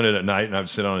tried doing it at night, and I would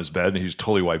sit on his bed, and he's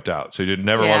totally wiped out. So he didn't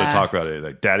never want to talk about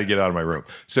anything. Daddy, get out of my room.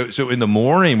 So in the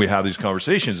morning, we have these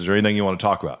conversations. Is there anything you want to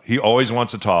talk about? He always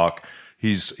wants to talk.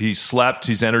 He's slept.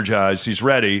 He's energized. He's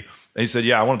ready. And he said,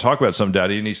 yeah, I want to talk about something,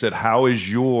 Daddy. And he said, how is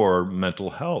your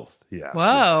mental health? He asked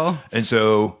Whoa. me. And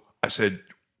so I said,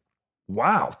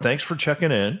 wow, thanks for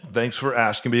checking in. Thanks for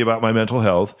asking me about my mental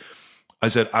health. I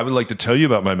said, I would like to tell you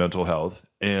about my mental health.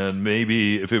 And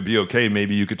maybe if it would be okay,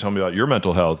 maybe you could tell me about your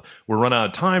mental health. We're running out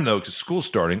of time, though, because school's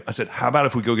starting. I said, how about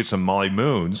if we go get some Molly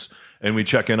Moons and we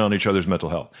check in on each other's mental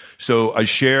health? So I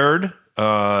shared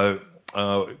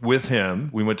with him.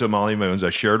 We went to Molly Moons. I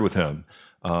shared with him.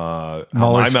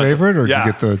 Molly's favorite, or Yeah.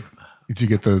 did you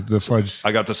get the fudge?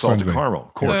 I got the salted sundae? caramel,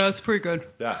 of course. Yeah, that's pretty good.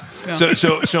 Yeah.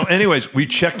 So anyways, we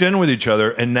checked in with each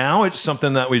other, and now it's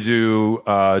something that we do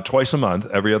twice a month,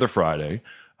 every other Friday.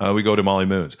 We go to Molly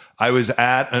Moons. I was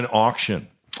at an auction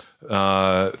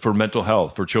for mental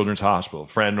health for Children's Hospital,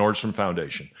 Fran Nordstrom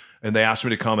Foundation. And they asked me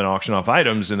to come and auction off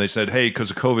items. And they said, hey, because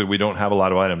of COVID, we don't have a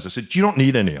lot of items. I said, you don't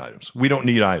need any items. We don't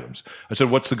need items. I said,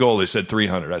 what's the goal? They said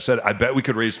 300. I said, I bet we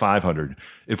could raise 500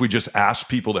 if we just asked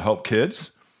people to help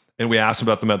kids. And we asked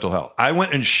about the mental health. I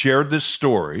went and shared this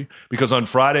story because on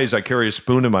Fridays, I carry a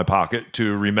spoon in my pocket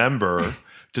to remember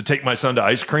to take my son to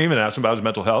ice cream and ask him about his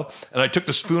mental health. And I took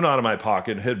the spoon out of my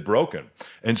pocket and it had broken.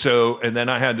 And then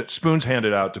I had spoons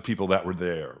handed out to people that were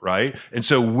there, right? And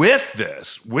so with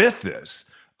this,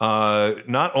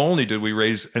 not only did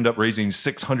we end up raising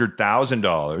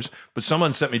 $600,000, but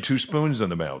someone sent me 2 spoons in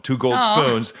the mail, 2 gold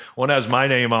spoons. One has my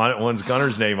name on it, one's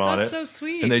Gunner's name on it. That's so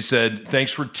sweet. And they said,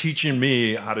 thanks for teaching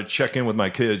me how to check in with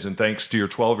my kids, and thanks to your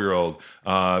 12-year-old,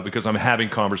 because I'm having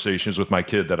conversations with my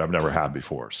kid that I've never had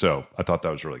before. So I thought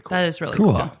that was really cool. That is really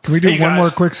cool. Can we do Hey, one guys.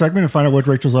 more quick segment and find out what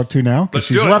Rachel's up to now? Because Let's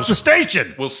she's do it. left the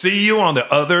station. We'll see you on the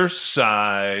other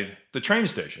side, the train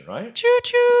station, right? Choo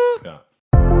choo. Yeah.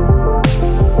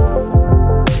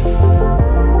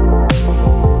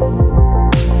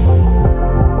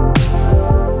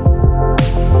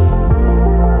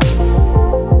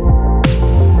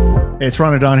 It's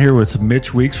Ron and Don here with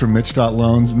Mitch Weeks from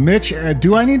Mitch.Loans. Mitch,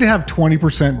 do I need to have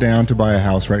 20% down to buy a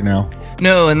house right now?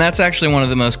 No, and that's actually one of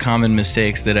the most common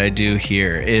mistakes that I do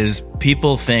here is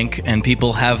people think, and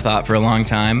people have thought for a long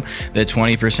time, that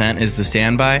 20% is the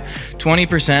standby.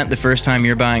 20% the first time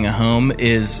you're buying a home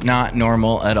is not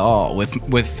normal at all.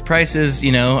 With prices,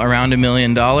 around $1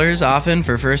 million often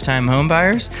for first-time home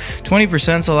buyers,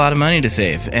 20% is a lot of money to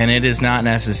save, and it is not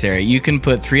necessary. You can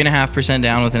put 3.5%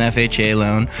 down with an FHA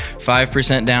loan,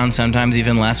 5% down, sometimes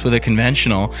even less with a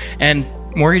conventional, and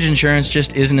mortgage insurance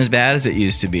just isn't as bad as it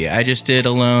used to be. I just did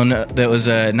a loan that was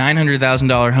a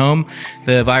 $900,000 home.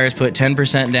 The buyers put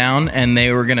 10% down, and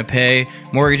they were going to pay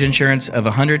mortgage insurance of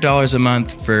 $100 a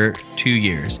month for 2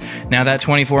 years. Now, that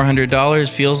 $2,400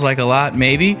 feels like a lot,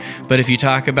 maybe, but if you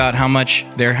talk about how much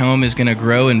their home is going to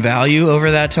grow in value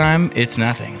over that time, it's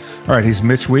nothing. All right, he's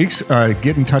Mitch Weeks.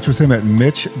 Get in touch with him at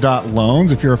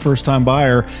Mitch.Loans. If you're a first-time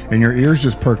buyer and your ears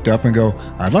just perked up and go,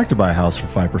 I'd like to buy a house for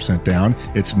 5% down,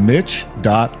 it's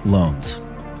Mitch.Loans.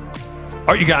 All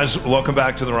right, you guys, welcome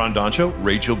back to the Ron Don Show.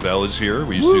 Rachel Bell is here.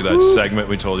 We used to do that segment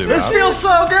we told you about. This feels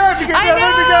so good to get I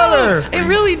everything know. together. It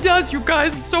really does, you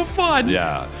guys. It's so fun.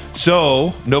 Yeah.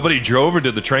 So nobody drove her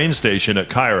to the train station at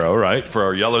Cairo, right? For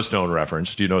our Yellowstone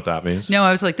reference. Do you know what that means? No,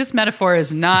 I was like, this metaphor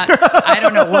is not, I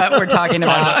don't know what we're talking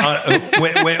about.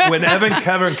 When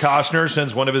Kevin Costner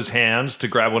sends one of his hands to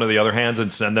grab one of the other hands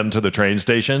and send them to the train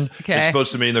station, it's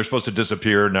supposed to mean they're supposed to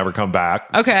disappear and never come back.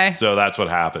 Okay. So that's what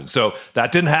happened. So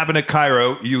that didn't happen at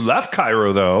Cairo. You left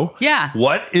Cairo, though. Yeah.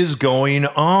 What is going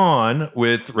on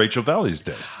with Rachel Bell these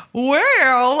days?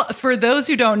 Well, for those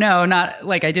who don't know, not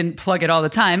like I didn't plug it all the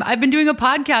time, I've been doing a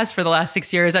podcast for the last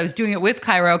 6 years. I was doing it with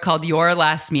Cairo called Your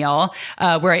Last Meal,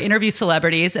 where I interview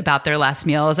celebrities about their last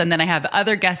meals. And then I have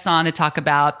other guests on to talk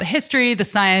about the history, the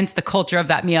science, the culture of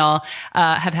that meal.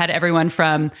 Have had everyone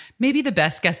from maybe the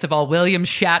best guest of all, William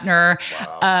Shatner,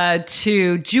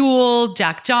 to Jewel,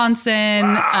 Jack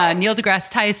Johnson, Neil deGrasse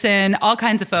Tyson, all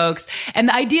kinds of folks. And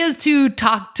the idea is to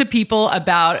talk to people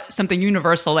about something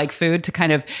universal like food, to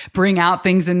kind of bring out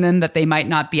things in them that they might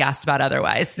not be asked about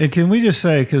otherwise. And can we just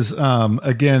say, because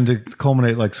again, to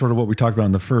culminate like sort of what we talked about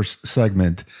in the first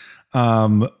segment,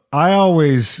 I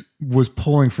always was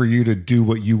pulling for you to do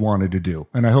what you wanted to do.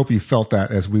 And I hope you felt that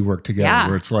as we worked together,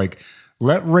 where it's like,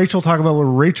 let Rachel talk about what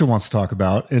Rachel wants to talk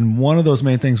about. And one of those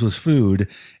main things was food.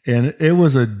 And it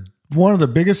was one of the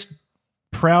biggest,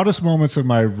 proudest moments of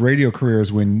my radio career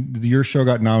is when your show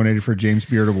got nominated for a James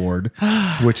Beard Award,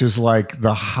 which is like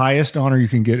the highest honor you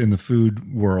can get in the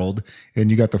food world. And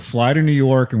you got to fly to New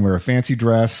York and wear a fancy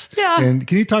dress. Yeah. And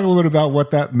can you talk a little bit about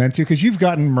what that meant to you? Because you've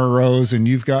gotten Murrows and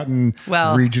you've gotten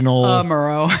regional.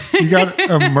 Murrow. You got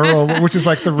a Murrow, which is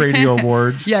like the radio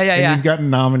awards. Yeah. You've gotten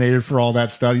nominated for all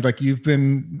that stuff. Like you've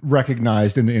been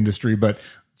recognized in the industry. But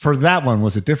for that one,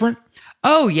 was it different?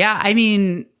 Oh, yeah. I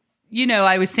mean, you know,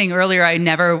 I was saying earlier, I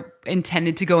never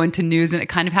intended to go into news and it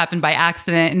kind of happened by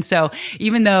accident. And so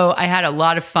even though I had a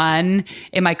lot of fun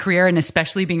in my career and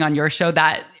especially being on your show,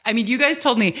 you guys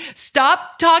told me,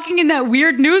 stop talking in that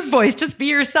weird news voice, just be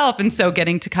yourself. And so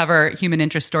getting to cover human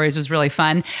interest stories was really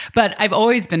fun. But I've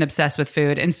always been obsessed with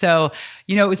food. And so,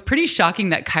 you know, it was pretty shocking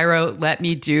that Cairo let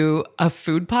me do a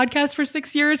food podcast for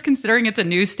 6 years, considering it's a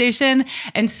news station.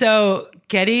 And so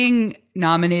getting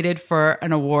nominated for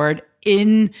an award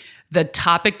in the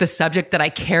topic, the subject that I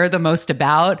care the most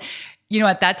about. You know,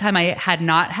 at that time, I had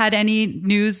not had any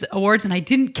news awards and I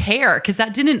didn't care because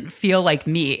that didn't feel like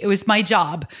me. It was my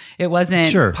job. It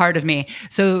wasn't part of me.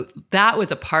 So that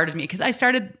was a part of me because I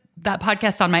started that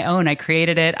podcast on my own. I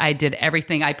created it. I did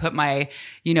everything. I put my,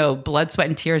 blood, sweat,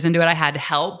 and tears into it. I had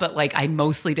help, but like I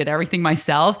mostly did everything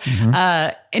myself.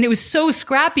 And it was so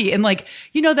scrappy. And like,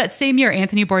 that same year,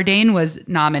 Anthony Bourdain was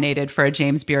nominated for a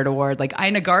James Beard Award, like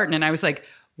Ina Garten. And I was like,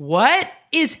 what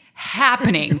is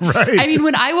happening? Right. I mean,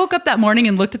 when I woke up that morning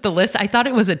and looked at the list, I thought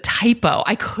it was a typo.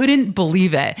 I couldn't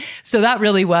believe it. So that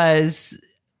really was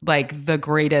like the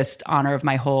greatest honor of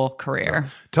my whole career.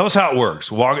 Tell us how it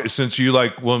works. Since you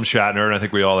like William Shatner, and I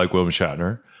think we all like William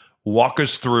Shatner, walk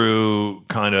us through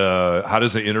kind of how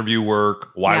does the interview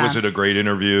work? Why was it a great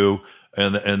interview?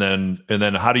 And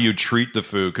then how do you treat the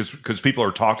food? Because people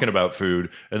are talking about food,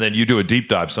 and then you do a deep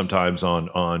dive sometimes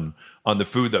on the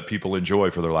food that people enjoy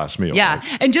for their last meal. Yeah.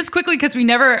 Right? And just quickly, because we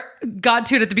never got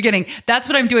to it at the beginning, that's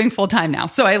what I'm doing full time now.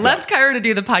 So I left Cairo to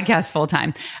do the podcast full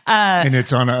time. And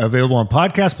it's available on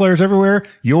podcast players everywhere.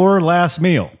 Your Last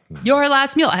Meal. Your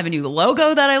Last Meal. I have a new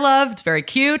logo that I love. It's very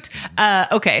cute.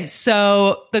 Okay.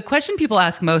 So the question people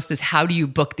ask most is, how do you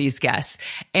book these guests?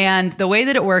 And the way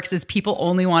that it works is people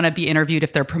only want to be interviewed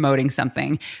if they're promoting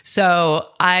something. So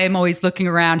I'm always looking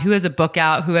around who has a book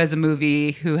out, who has a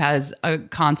movie, who has a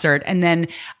concert. And then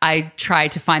I try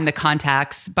to find the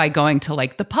contacts by going to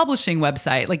like the publishing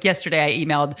website. Like yesterday, I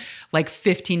emailed like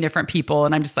 15 different people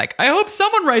and I'm just like, I hope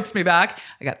someone writes me back.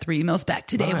 I got 3 emails back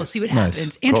today. Nice. We'll see what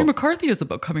happens. Andrew McCarthy has a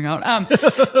book coming out.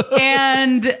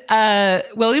 And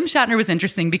William Shatner was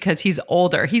interesting because he's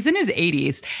older. He's in his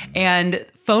 80s and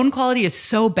phone quality is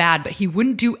so bad, but he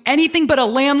wouldn't do anything but a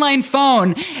landline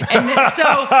phone. And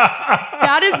so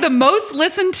that is the most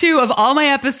listened to of all my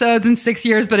episodes in 6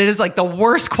 years, but it is like the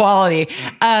worst quality.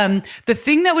 The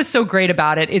thing that was so great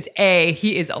about it is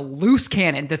he is a loose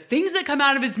cannon. The things that come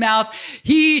out of his mouth,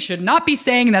 he should not be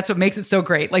saying, and that's what makes it so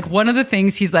great. Like one of the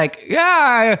things he's like,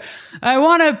 I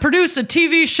want to produce a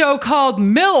TV show called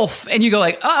MILF. And you go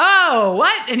like, oh,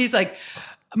 what? And he's like,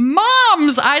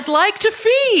 Moms, I'd like to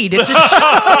feed. It's a show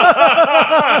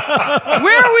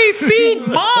where we feed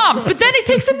moms. But then he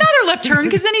takes another left turn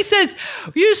because then he says,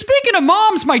 speaking of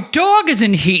moms, my dog is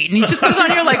in heat. And he just goes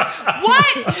on here like,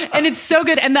 what? And it's so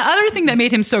good. And the other thing that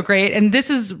made him so great, and this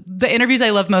is the interviews I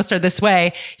love most are this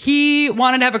way. He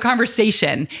wanted to have a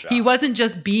conversation. Yeah. He wasn't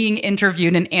just being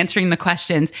interviewed and answering the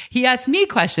questions. He asked me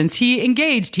questions. He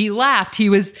engaged. He laughed. He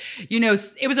was,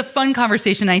 it was a fun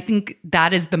conversation. I think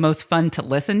that is the most fun to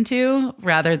listen to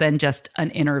rather than just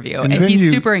an interview. And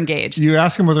he's super engaged. You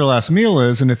ask him what their last meal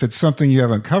is, and if it's something you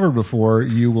haven't covered before,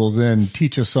 you will then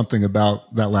teach us something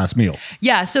about that last meal.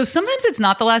 Yeah. So sometimes it's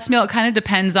not the last meal. It kind of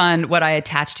depends on what I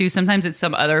attach to. Sometimes it's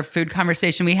some other food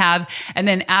conversation we have. And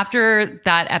then after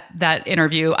that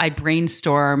interview, I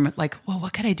brainstorm like, well,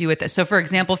 what could I do with this? So for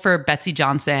example, for Betsy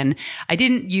Johnson, I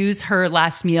didn't use her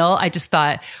last meal. I just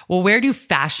thought, well, where do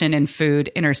fashion and food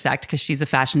intersect? Because she's a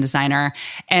fashion designer.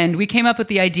 And we came up with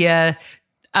the idea.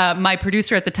 My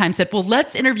producer at the time said, well,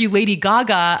 let's interview Lady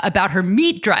Gaga about her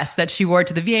meat dress that she wore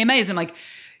to the VMAs. I'm like,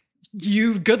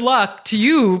 good luck to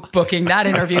you booking that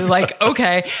interview. Like,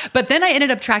 okay. But then I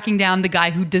ended up tracking down the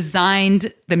guy who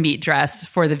designed the meat dress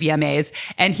for the VMAs.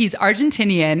 And he's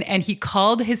Argentinian. And he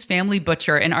called his family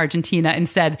butcher in Argentina and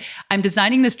said, I'm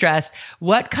designing this dress.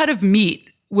 What cut of meat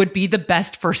would be the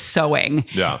best for sewing?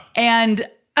 Yeah. And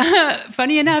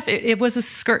funny enough, it was a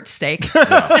skirt steak.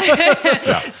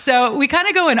 Yeah. So we kind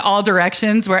of go in all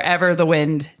directions wherever the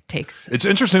wind takes. It's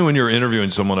interesting when you're interviewing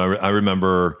someone. I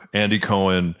remember Andy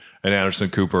Cohen and Anderson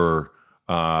Cooper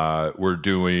were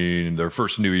doing their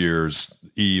first New Year's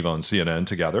Eve on CNN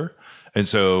together. And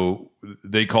so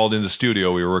they called in the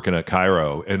studio. We were working at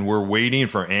Cairo, and we're waiting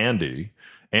for Andy.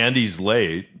 Andy's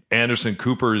late. Anderson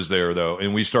Cooper is there, though,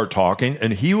 and we start talking,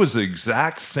 and he was the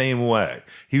exact same way.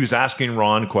 He was asking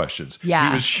Ron questions. Yeah.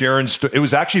 He was sharing. It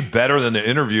was actually better than the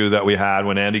interview that we had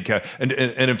when Andy and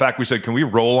in fact, we said, can we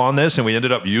roll on this? And we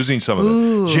ended up using some of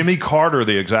it. Jimmy Carter,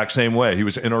 the exact same way. He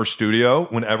was in our studio.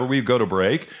 Whenever we go to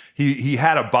break, he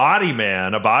had a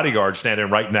bodyguard standing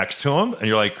right next to him, and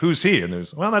you're like, who's he? And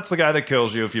there's, well, that's the guy that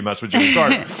kills you if you mess with Jimmy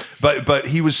Carter. But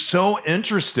he was so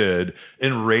interested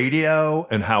in radio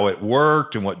and how it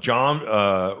worked and what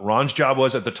Ron's job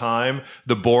was at the time.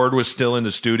 The board was still in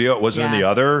the studio. It wasn't in the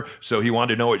other. So he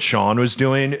wanted to know what Sean was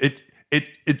doing.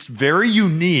 It's very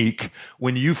unique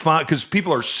when you find, because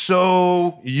people are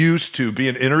so used to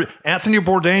being interviewed. Anthony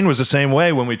Bourdain was the same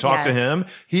way. When we talked to him,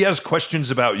 he has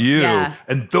questions about you,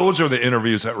 and those are the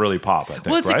interviews that really pop, I think.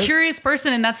 Well, it's a curious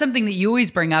person, and that's something that you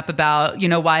always bring up about,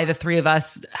 why the three of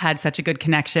us had such a good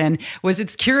connection, was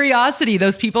it's curiosity.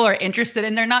 Those people are interested,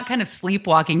 and they're not kind of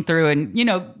sleepwalking through. And,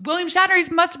 William Shatner,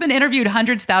 he must have been interviewed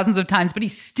hundreds, thousands of times, but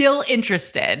he's still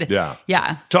interested. Yeah.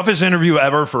 Yeah. Toughest interview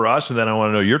ever for us, and then I want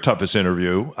to know your toughest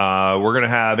interview. We're going to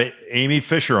have Amy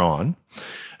Fisher on,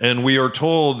 and we are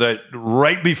told that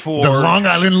right before the Long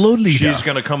Island Lolita, she's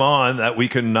going to come on, that we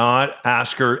cannot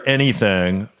ask her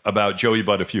anything about Joey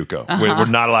Buttafuoco. We're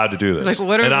not allowed to do this.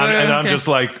 Like, I'm just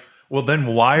like, well, then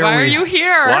why are you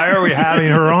here? Why are we having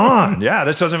her on? Yeah,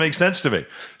 this doesn't make sense to me.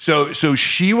 So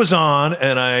she was on,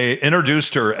 and I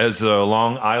introduced her as the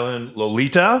Long Island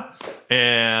Lolita,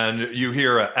 and you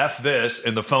hear a F this,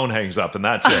 and the phone hangs up, and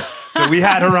that's it. So we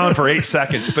had her on for 8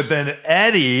 seconds, but then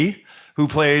Eddie, who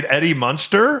played Eddie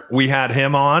Munster, we had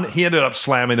him on. He ended up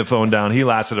slamming the phone down. He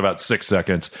lasted about 6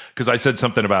 seconds because I said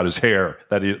something about his hair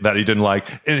that he didn't like,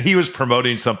 and he was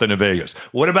promoting something in Vegas.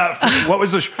 What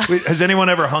was has anyone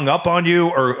ever hung up on you,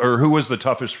 or who was the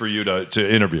toughest for you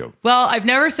to interview? Well, I've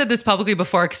never said this publicly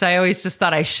before because I always just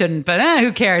thought I shouldn't, but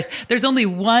who cares? There's only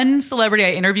one celebrity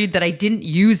I interviewed that I didn't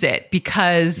use it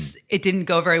because it didn't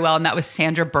go very well, and that was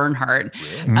Sandra Bernhard.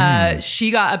 Really?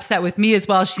 She got upset with me as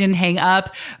well. She didn't hang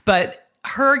up, but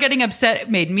her getting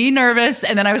upset made me nervous.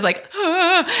 And then I was like,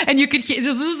 and you could hear,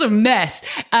 this was a mess.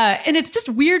 And it's just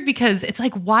weird because it's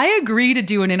like, why agree to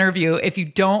do an interview if you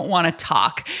don't want to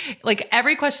talk? Like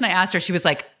every question I asked her, she was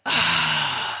like,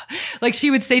 like she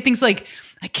would say things like,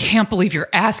 I can't believe you're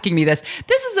asking me this.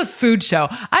 This is a food show.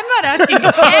 I'm not asking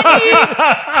any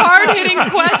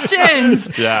hard-hitting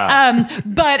questions. Yeah.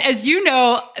 But as you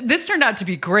know, this turned out to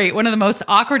be great. One of the most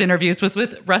awkward interviews was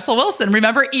with Russell Wilson.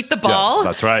 Remember Eat the Ball?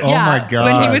 Yeah, that's right. Oh my God.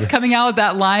 When he was coming out with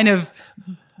that line of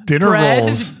dinner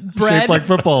rolls shaped like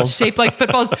footballs. Shaped like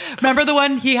footballs. Remember the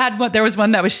one he had? There was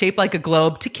one that was shaped like a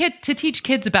globe to teach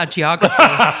kids about geography.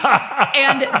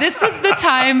 And this was the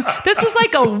time. This was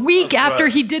like a week after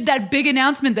he did that big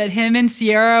announcement that him and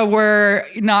Sierra were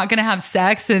not going to have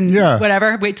sex and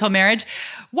whatever. Wait till marriage.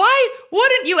 Why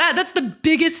wouldn't you ask? That's the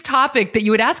biggest topic that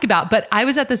you would ask about. But I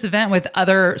was at this event with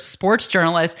other sports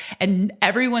journalists, and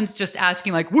everyone's just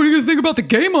asking, like, what do you think about the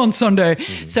game on Sunday?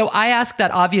 Mm-hmm. So I asked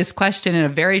that obvious question in a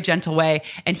very gentle way,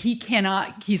 and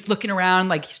he's looking around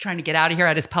like he's trying to get out of here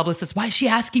at his publicist. Why is she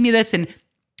asking me this? And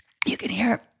you can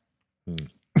hear it.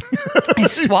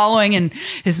 He's swallowing and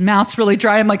his mouth's really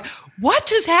dry. I'm like, what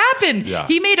just happened? Yeah.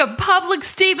 He made a public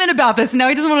statement about this. Now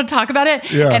he doesn't want to talk about it.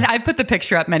 Yeah. And I put the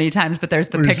picture up many times, but there's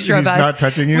the He's- picture of he's us. not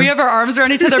touching you? We have our arms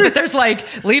around each other, but there's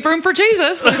like, leave room for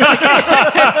Jesus. There's like,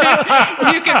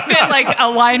 you can fit like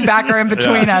a linebacker in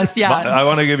between us. Yeah. I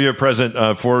want to give you a present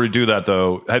before we do that,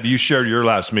 though. Have you shared your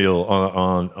last meal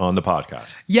on the podcast?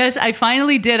 Yes, I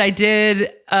finally did. I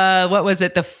did, what was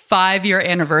it? The 5-year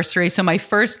anniversary. So my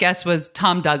first guest was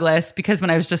Tom Douglas, because when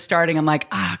I was just starting, I'm like,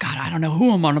 God, I don't know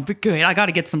who I'm going to be good. I got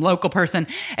to get some local person.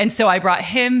 And so I brought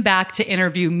him back to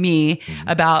interview me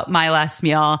about my last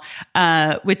meal,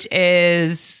 which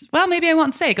is, well, maybe I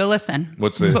won't say. Go listen.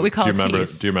 It's what we call do you remember?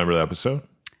 tease. Do you remember the episode?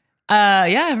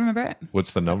 Yeah, I remember it.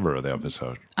 What's the number of the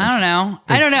episode? I don't know.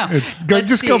 Let's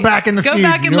just go see. back in the Go feed.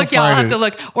 back and You'll look. Yeah, I'll find have to it.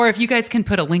 look. Or if you guys can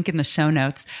put a link in the show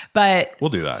notes. But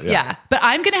We'll do that. yeah. But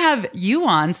I'm going to have you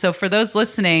on. So for those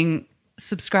listening,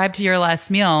 subscribe to Your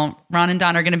Last Meal. Ron and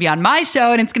Don are going to be on my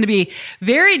show, and it's going to be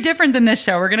very different than this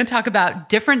show. We're going to talk about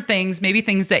different things, maybe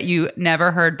things that you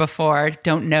never heard before,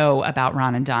 don't know about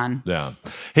Ron and Don. Yeah.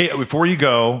 Hey, before you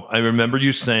go, I remember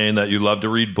you saying that you love to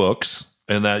read books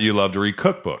and that you love to read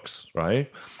cookbooks,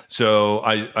 right? So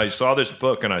I saw this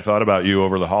book and I thought about you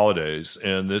over the holidays.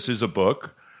 And this is a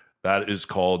book that is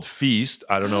called Feast.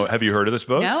 I don't know. Have you heard of this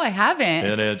book? No, I haven't.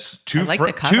 And it's I like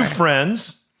the cover. two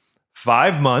friends,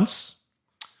 5 months,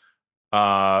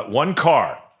 1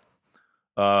 car,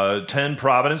 10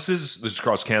 provinces. This is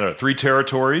across Canada. 3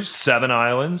 territories, 7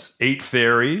 islands, 8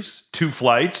 ferries, 2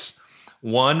 flights,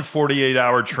 1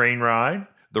 48-hour train ride.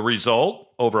 The result,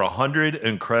 over 100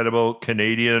 incredible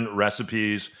Canadian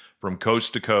recipes from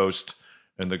coast to coast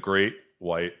in the Great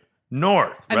White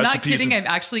North. I'm not Recipes kidding. and-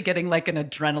 I'm actually getting like an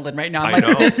adrenaline right now. I I'm like,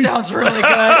 know. this sounds really good.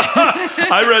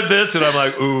 I read this and I'm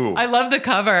like, ooh. I love the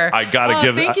cover. I gotta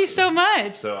give it- Thank you so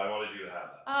much. So I wanted you to have that.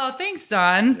 Oh, thanks,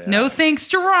 Don. No thanks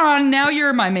to Ron. Now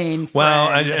you're my main friend. Well,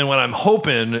 and what I'm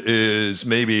hoping is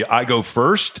maybe I go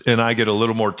first and I get a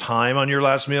little more time on your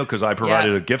last meal because I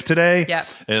provided Yeah. a gift today. Yep.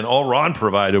 And all Ron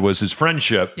provided was his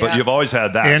friendship, but Yeah. you've always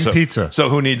had that. And so, pizza. So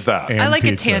who needs that? And I like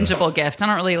pizza. a tangible gift. I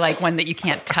don't really like one that you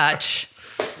can't touch.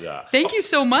 Yeah. Thank you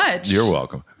so much. You're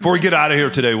welcome. Before we get out of here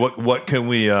today, what can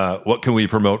we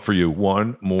promote for you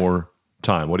one more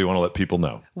time? What do you want to let people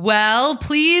know? Well,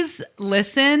 please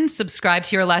listen, subscribe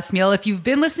to Your Last Meal. If you've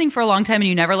been listening for a long time and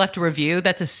you never left a review,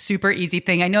 that's a super easy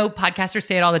thing. I know podcasters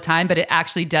say it all the time, but it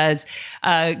actually does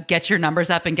get your numbers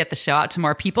up and get the show out to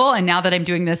more people. And now that I'm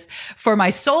doing this for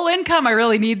my sole income, I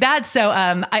really need that. So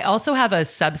I also have a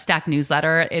Substack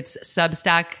newsletter. It's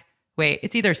Substack.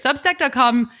 It's either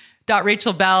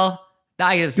substack.com.RachelBell.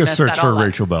 I just Just messed search that for all up.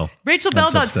 Rachel Bell.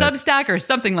 RachelBell.substack or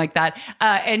something like that.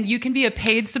 And you can be a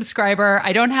paid subscriber.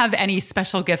 I don't have any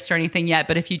special gifts or anything yet,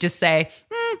 but if you just say,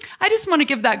 I just want to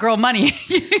give that girl money,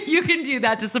 you can do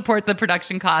that to support the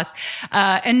production costs.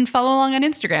 And follow along on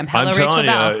Instagram. Hello, I'm Rachel telling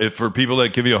Bell. you, if for people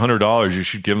that give you $100, you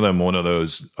should give them one of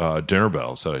those dinner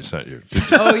bells that I sent you.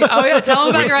 Oh, yeah. Tell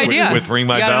them about your idea. With Ring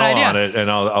My You got an Bell idea. on it, and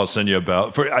I'll send you a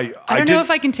bell. I don't know if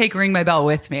I can take Ring My Bell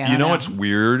with me. I You don't know what's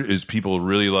weird is people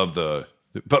really love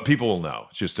but people will know.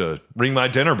 It's just a ring my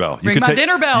dinner bell. Ring my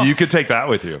dinner bell. You could take that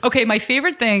with you. Okay, my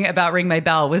favorite thing about Ring My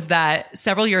Bell was that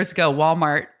several years ago,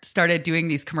 Walmart started doing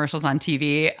these commercials on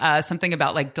TV, something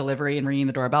about like delivery and ringing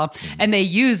the doorbell. Mm-hmm. And they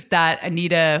used that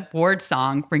Anita Ward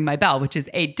song, Ring My Bell, which is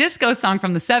a disco song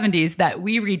from the 70s that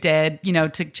we redid,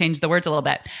 to change the words a little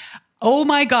bit. Oh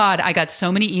my God, I got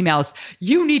so many emails.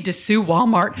 You need to sue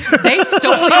Walmart. They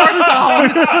stole your song.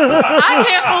 I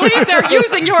can't believe they're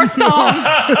using your song.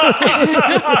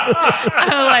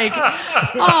 I'm like,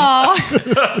 oh,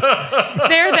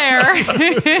 they're there.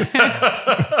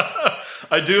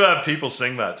 I do have people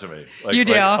sing that to me. You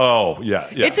do? Oh, yeah.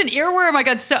 It's an earworm. I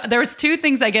got there's 2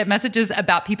 things I get messages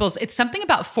about it's something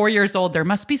about 4 years old. There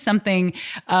must be something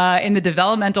in the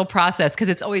developmental process because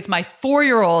it's always my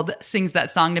 4-year-old sings that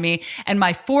song to me. And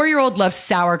my 4-year-old loves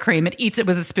sour cream and eats it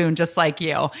with a spoon, just like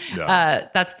you. Yeah.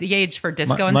 That's the age for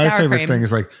disco and My sour favorite cream. thing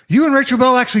is like, you and Rachel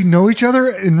Bell actually know each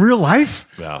other in real life?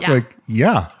 Yeah. It's like,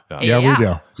 yeah, we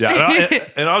do. Yeah,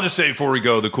 and I'll just say before we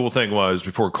go, the cool thing was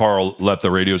before Carl left the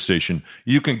radio station,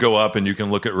 you can go up and you can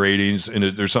look at ratings, and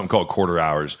there's something called quarter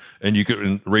hours, and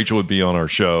Rachel would be on our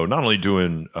show, not only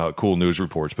doing cool news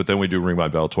reports, but then we do Ring My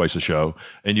Bell twice a show,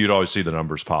 and you'd always see the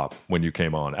numbers pop when you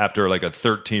came on. After like a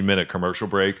 13-minute commercial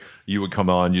break, you would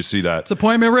come on, you see that. It's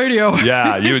appointment radio.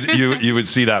 Yeah, you would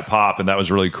see that pop, and that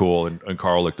was really cool. And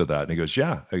Carl looked at that, and he goes,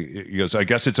 "Yeah." He goes, "I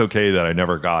guess it's okay that I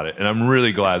never got it," and I'm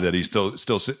really glad that he still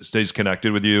stays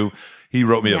connected with you. you. He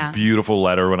wrote me Yeah. a beautiful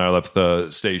letter when I left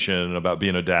the station about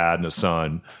being a dad and a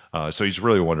son. So he's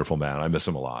really a wonderful man. I miss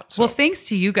him a lot. So. Well, thanks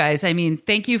to you guys. I mean,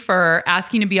 thank you for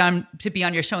asking to be on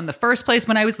your show in the first place.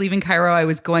 When I was leaving Cairo, I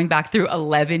was going back through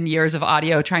 11 years of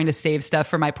audio trying to save stuff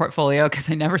for my portfolio because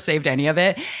I never saved any of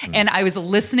it. And I was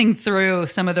listening through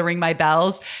some of the Ring My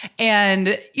Bells.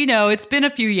 And, you know, it's been a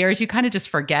few years. You kind of just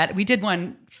forget. We did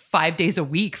one 5 days a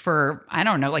week for, I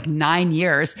don't know, like 9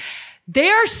 years. They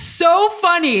are so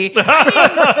funny. I mean,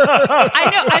 I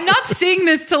know I'm not saying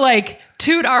this to like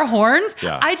toot our horns.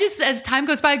 Yeah. I just, as time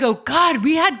goes by, I go, God,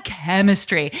 we had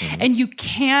chemistry. And you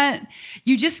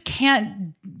just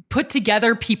can't put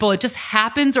together people. It just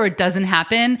happens or it doesn't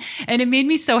happen. And it made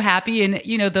me so happy. And,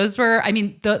 you know, those were, I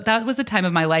mean, that was a time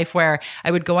of my life where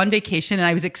I would go on vacation and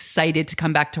I was excited to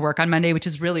come back to work on Monday, which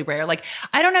is really rare. Like,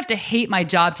 I don't have to hate my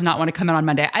job to not want to come in on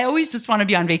Monday. I always just want to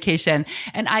be on vacation.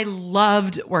 And I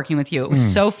loved working with you. It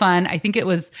was so fun. I think it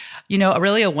was, you know,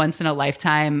 really a once in a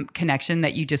lifetime connection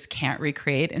that you just can't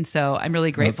recreate. And so I'm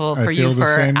really grateful I for feel you the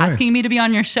for same way. asking me to be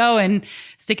on your show and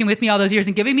sticking with me all those years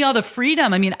and giving me all the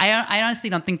freedom. I mean, I honestly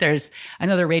don't think there's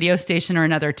another radio station or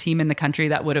another team in the country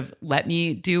that would have let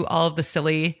me do all of the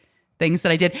silly things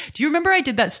that I did. Do you remember I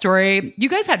did that story? You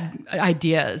guys had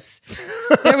ideas.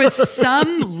 There was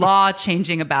some law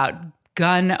changing about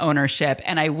gun ownership,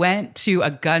 and I went to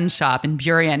a gun shop in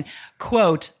Burien,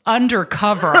 quote,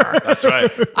 undercover. That's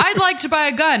right. I'd like to buy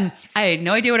a gun. I had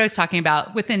no idea what I was talking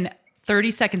about. Within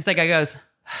 30 seconds, the guy goes,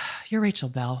 you're Rachel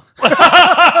Bell. No, I'm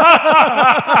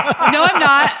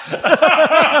not.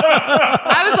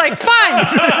 I was like, fine,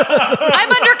 I'm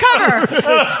undercover.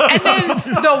 And then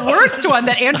the worst one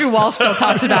that Andrew Walsh still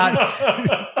talks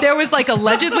about, there was like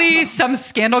allegedly some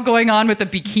scandal going on with a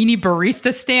bikini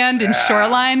barista stand in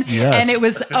Shoreline. Yes. And it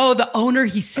was, the owner,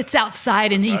 he sits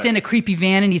outside and he's in a creepy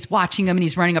van and he's watching him and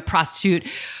he's running a prostitute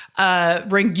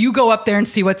ring. You go up there and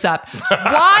see what's up.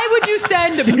 Why would you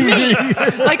send me,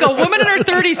 like a woman in her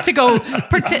 30s, to go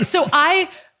pretend? So I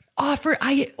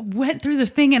went through the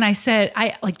thing and I said,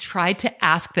 I like tried to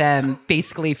ask them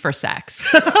basically for sex.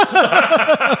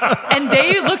 And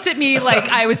they looked at me like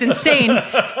I was insane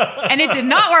and it did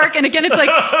not work. And again, it's like,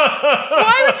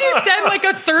 why would you send like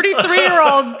a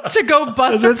 33-year-old to go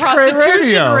bust a It's great prostitution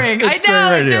radio. ring? It's I know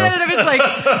great it did. radio. And it was like,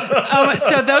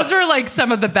 so those are like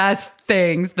some of the best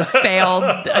things, the failed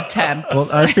attempts. Well,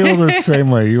 I feel the same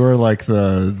way. You are like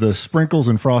the sprinkles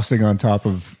and frosting on top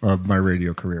of my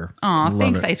radio career. Aw, Love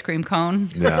thanks, it. ice cream cone.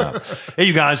 Yeah. Hey,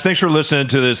 you guys, thanks for listening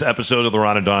to this episode of The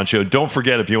Ron and Don Show. Don't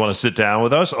forget, if you want to sit down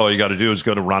with us, all you got to do is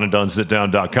go to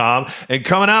ronanddonsitdown.com. And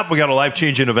coming up, we got a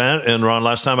life-changing event. And Ron,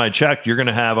 last time I checked, you're going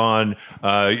to have on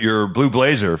your blue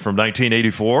blazer from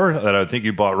 1984 that I think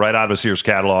you bought right out of a Sears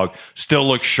catalog. Still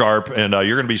looks sharp. And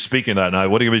you're going to be speaking that night.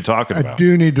 What are you going to be talking I about?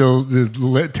 do need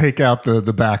to take out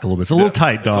the back a little bit. It's a little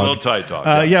tight, dog. It's a little tight,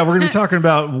 dog. Yeah, we're going to be talking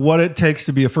about what it takes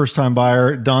to be a first-time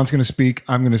buyer. Don's going to speak.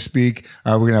 I'm going to speak.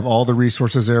 We're going to have all the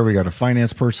resources there. We got a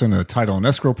finance person, a title and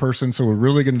escrow person. So we're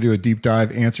really going to do a deep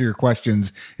dive, answer your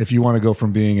questions. If you want to go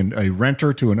from being a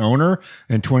renter to an owner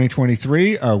in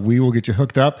 2023, we will get you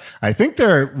hooked up. I think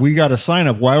we got a sign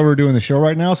up while we're doing the show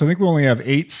right now. So I think we only have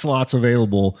 8 slots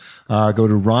available. Go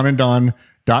to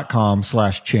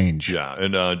ronanddon.com/change. Yeah.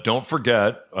 And don't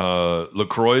forget,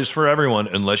 LaCroix is for everyone,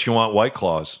 unless you want White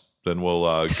Claws. Then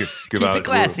we'll give Keep out. it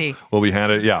classy. We'll be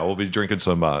handed. Yeah, we'll be drinking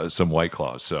some White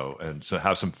Claws. So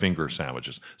have some finger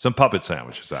sandwiches, some puppet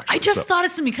sandwiches. Actually, I just thought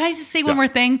of something. Can I just say one more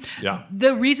thing? Yeah.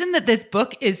 The reason that this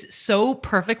book is so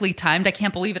perfectly timed, I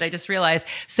can't believe it. I just realized.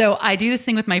 So I do this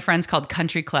thing with my friends called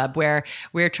Country Club, where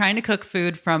we're trying to cook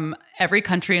food from every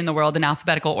country in the world in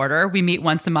alphabetical order. We meet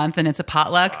once a month and it's a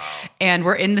potluck. Wow. And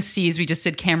we're in the seas. We just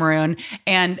did Cameroon.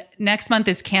 And next month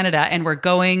is Canada. And we're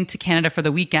going to Canada for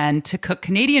the weekend to cook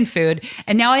Canadian food.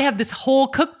 And now I have this whole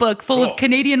cookbook full of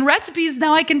Canadian recipes.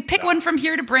 Now I can pick one from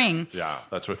here to bring. Yeah,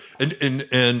 that's what.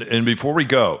 And before we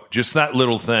go, just that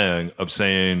little thing of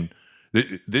saying,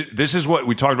 this is what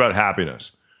we talked about: happiness,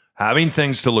 having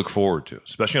things to look forward to,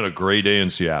 especially on a gray day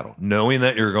in Seattle, knowing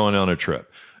that you're going on a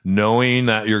trip, knowing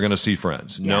that you're going to see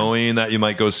friends, knowing that you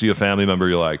might go see a family member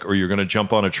you like, or you're going to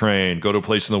jump on a train, go to a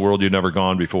place in the world you've never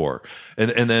gone before. And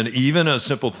then even a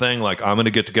simple thing like, I'm going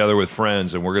to get together with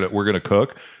friends and we're going to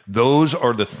cook. Those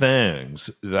are the things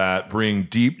that bring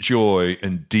deep joy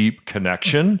and deep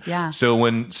connection. Yeah. So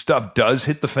when stuff does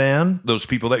hit the fan, those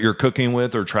people that you're cooking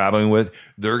with or traveling with,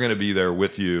 they're going to be there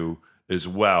with you as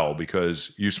well,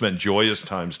 because you spent joyous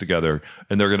times together,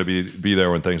 and they're going to be there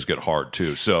when things get hard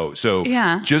too. So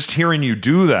Yeah. just hearing you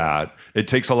do that, it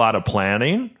takes a lot of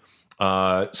planning.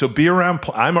 So be around.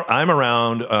 I'm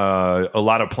around a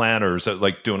lot of planners that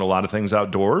like doing a lot of things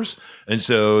outdoors, and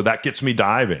so that gets me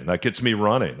diving. That gets me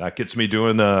running. That gets me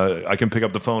doing the. I can pick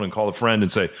up the phone and call a friend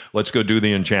and say, "Let's go do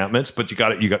the enchantments." But you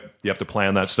have to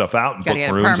plan that stuff out and book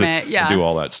rooms and do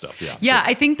all that stuff. Yeah. Yeah,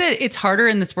 I think that it's harder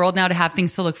in this world now to have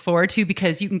things to look forward to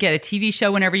because you can get a TV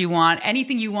show whenever you want,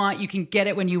 anything you want, you can get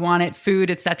it when you want it,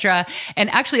 food, etc. And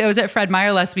actually, I was at Fred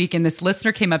Meyer last week, and this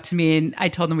listener came up to me, and I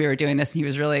told him we were doing this, and he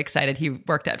was really excited. He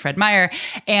worked at Fred Meyer,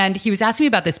 and he was asking me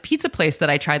about this pizza place that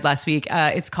I tried last week.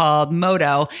 It's called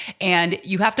Moto, and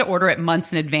you have to order it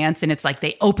months in advance, and it's like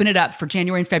they open it up for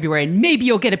January and February, and maybe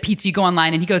you'll get a pizza. You go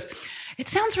online, and he goes, "It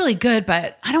sounds really good,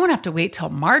 but I don't want to have to wait till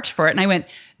March for it." And I went,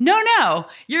 No,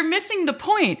 you're missing the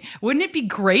point. Wouldn't it be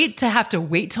great to have to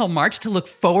wait till March to look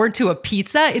forward to a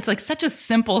pizza? It's like such a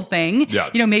simple thing. Yeah.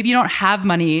 You know, maybe you don't have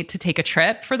money to take a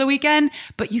trip for the weekend,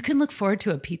 but you can look forward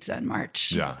to a pizza in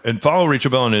March. Yeah. And follow Rachel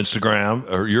Bell on Instagram.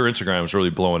 Or your Instagram is really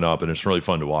blowing up, and it's really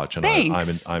fun to watch. And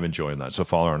Thanks. I'm enjoying that. So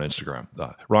follow her on Instagram.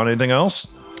 Ron, anything else?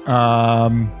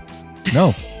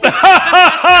 No.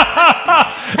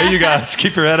 Hey, you guys,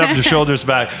 keep your head up and your shoulders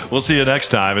back. We'll see you next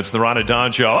time. It's the Ron and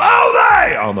Don Show. All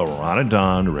day on the Ron and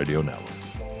Don Radio Network.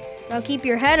 Now keep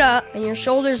your head up and your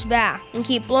shoulders back and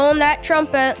keep blowing that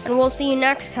trumpet, and we'll see you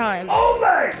next time.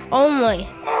 Only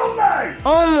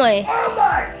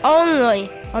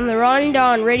on the Ron and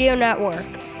Don Radio Network.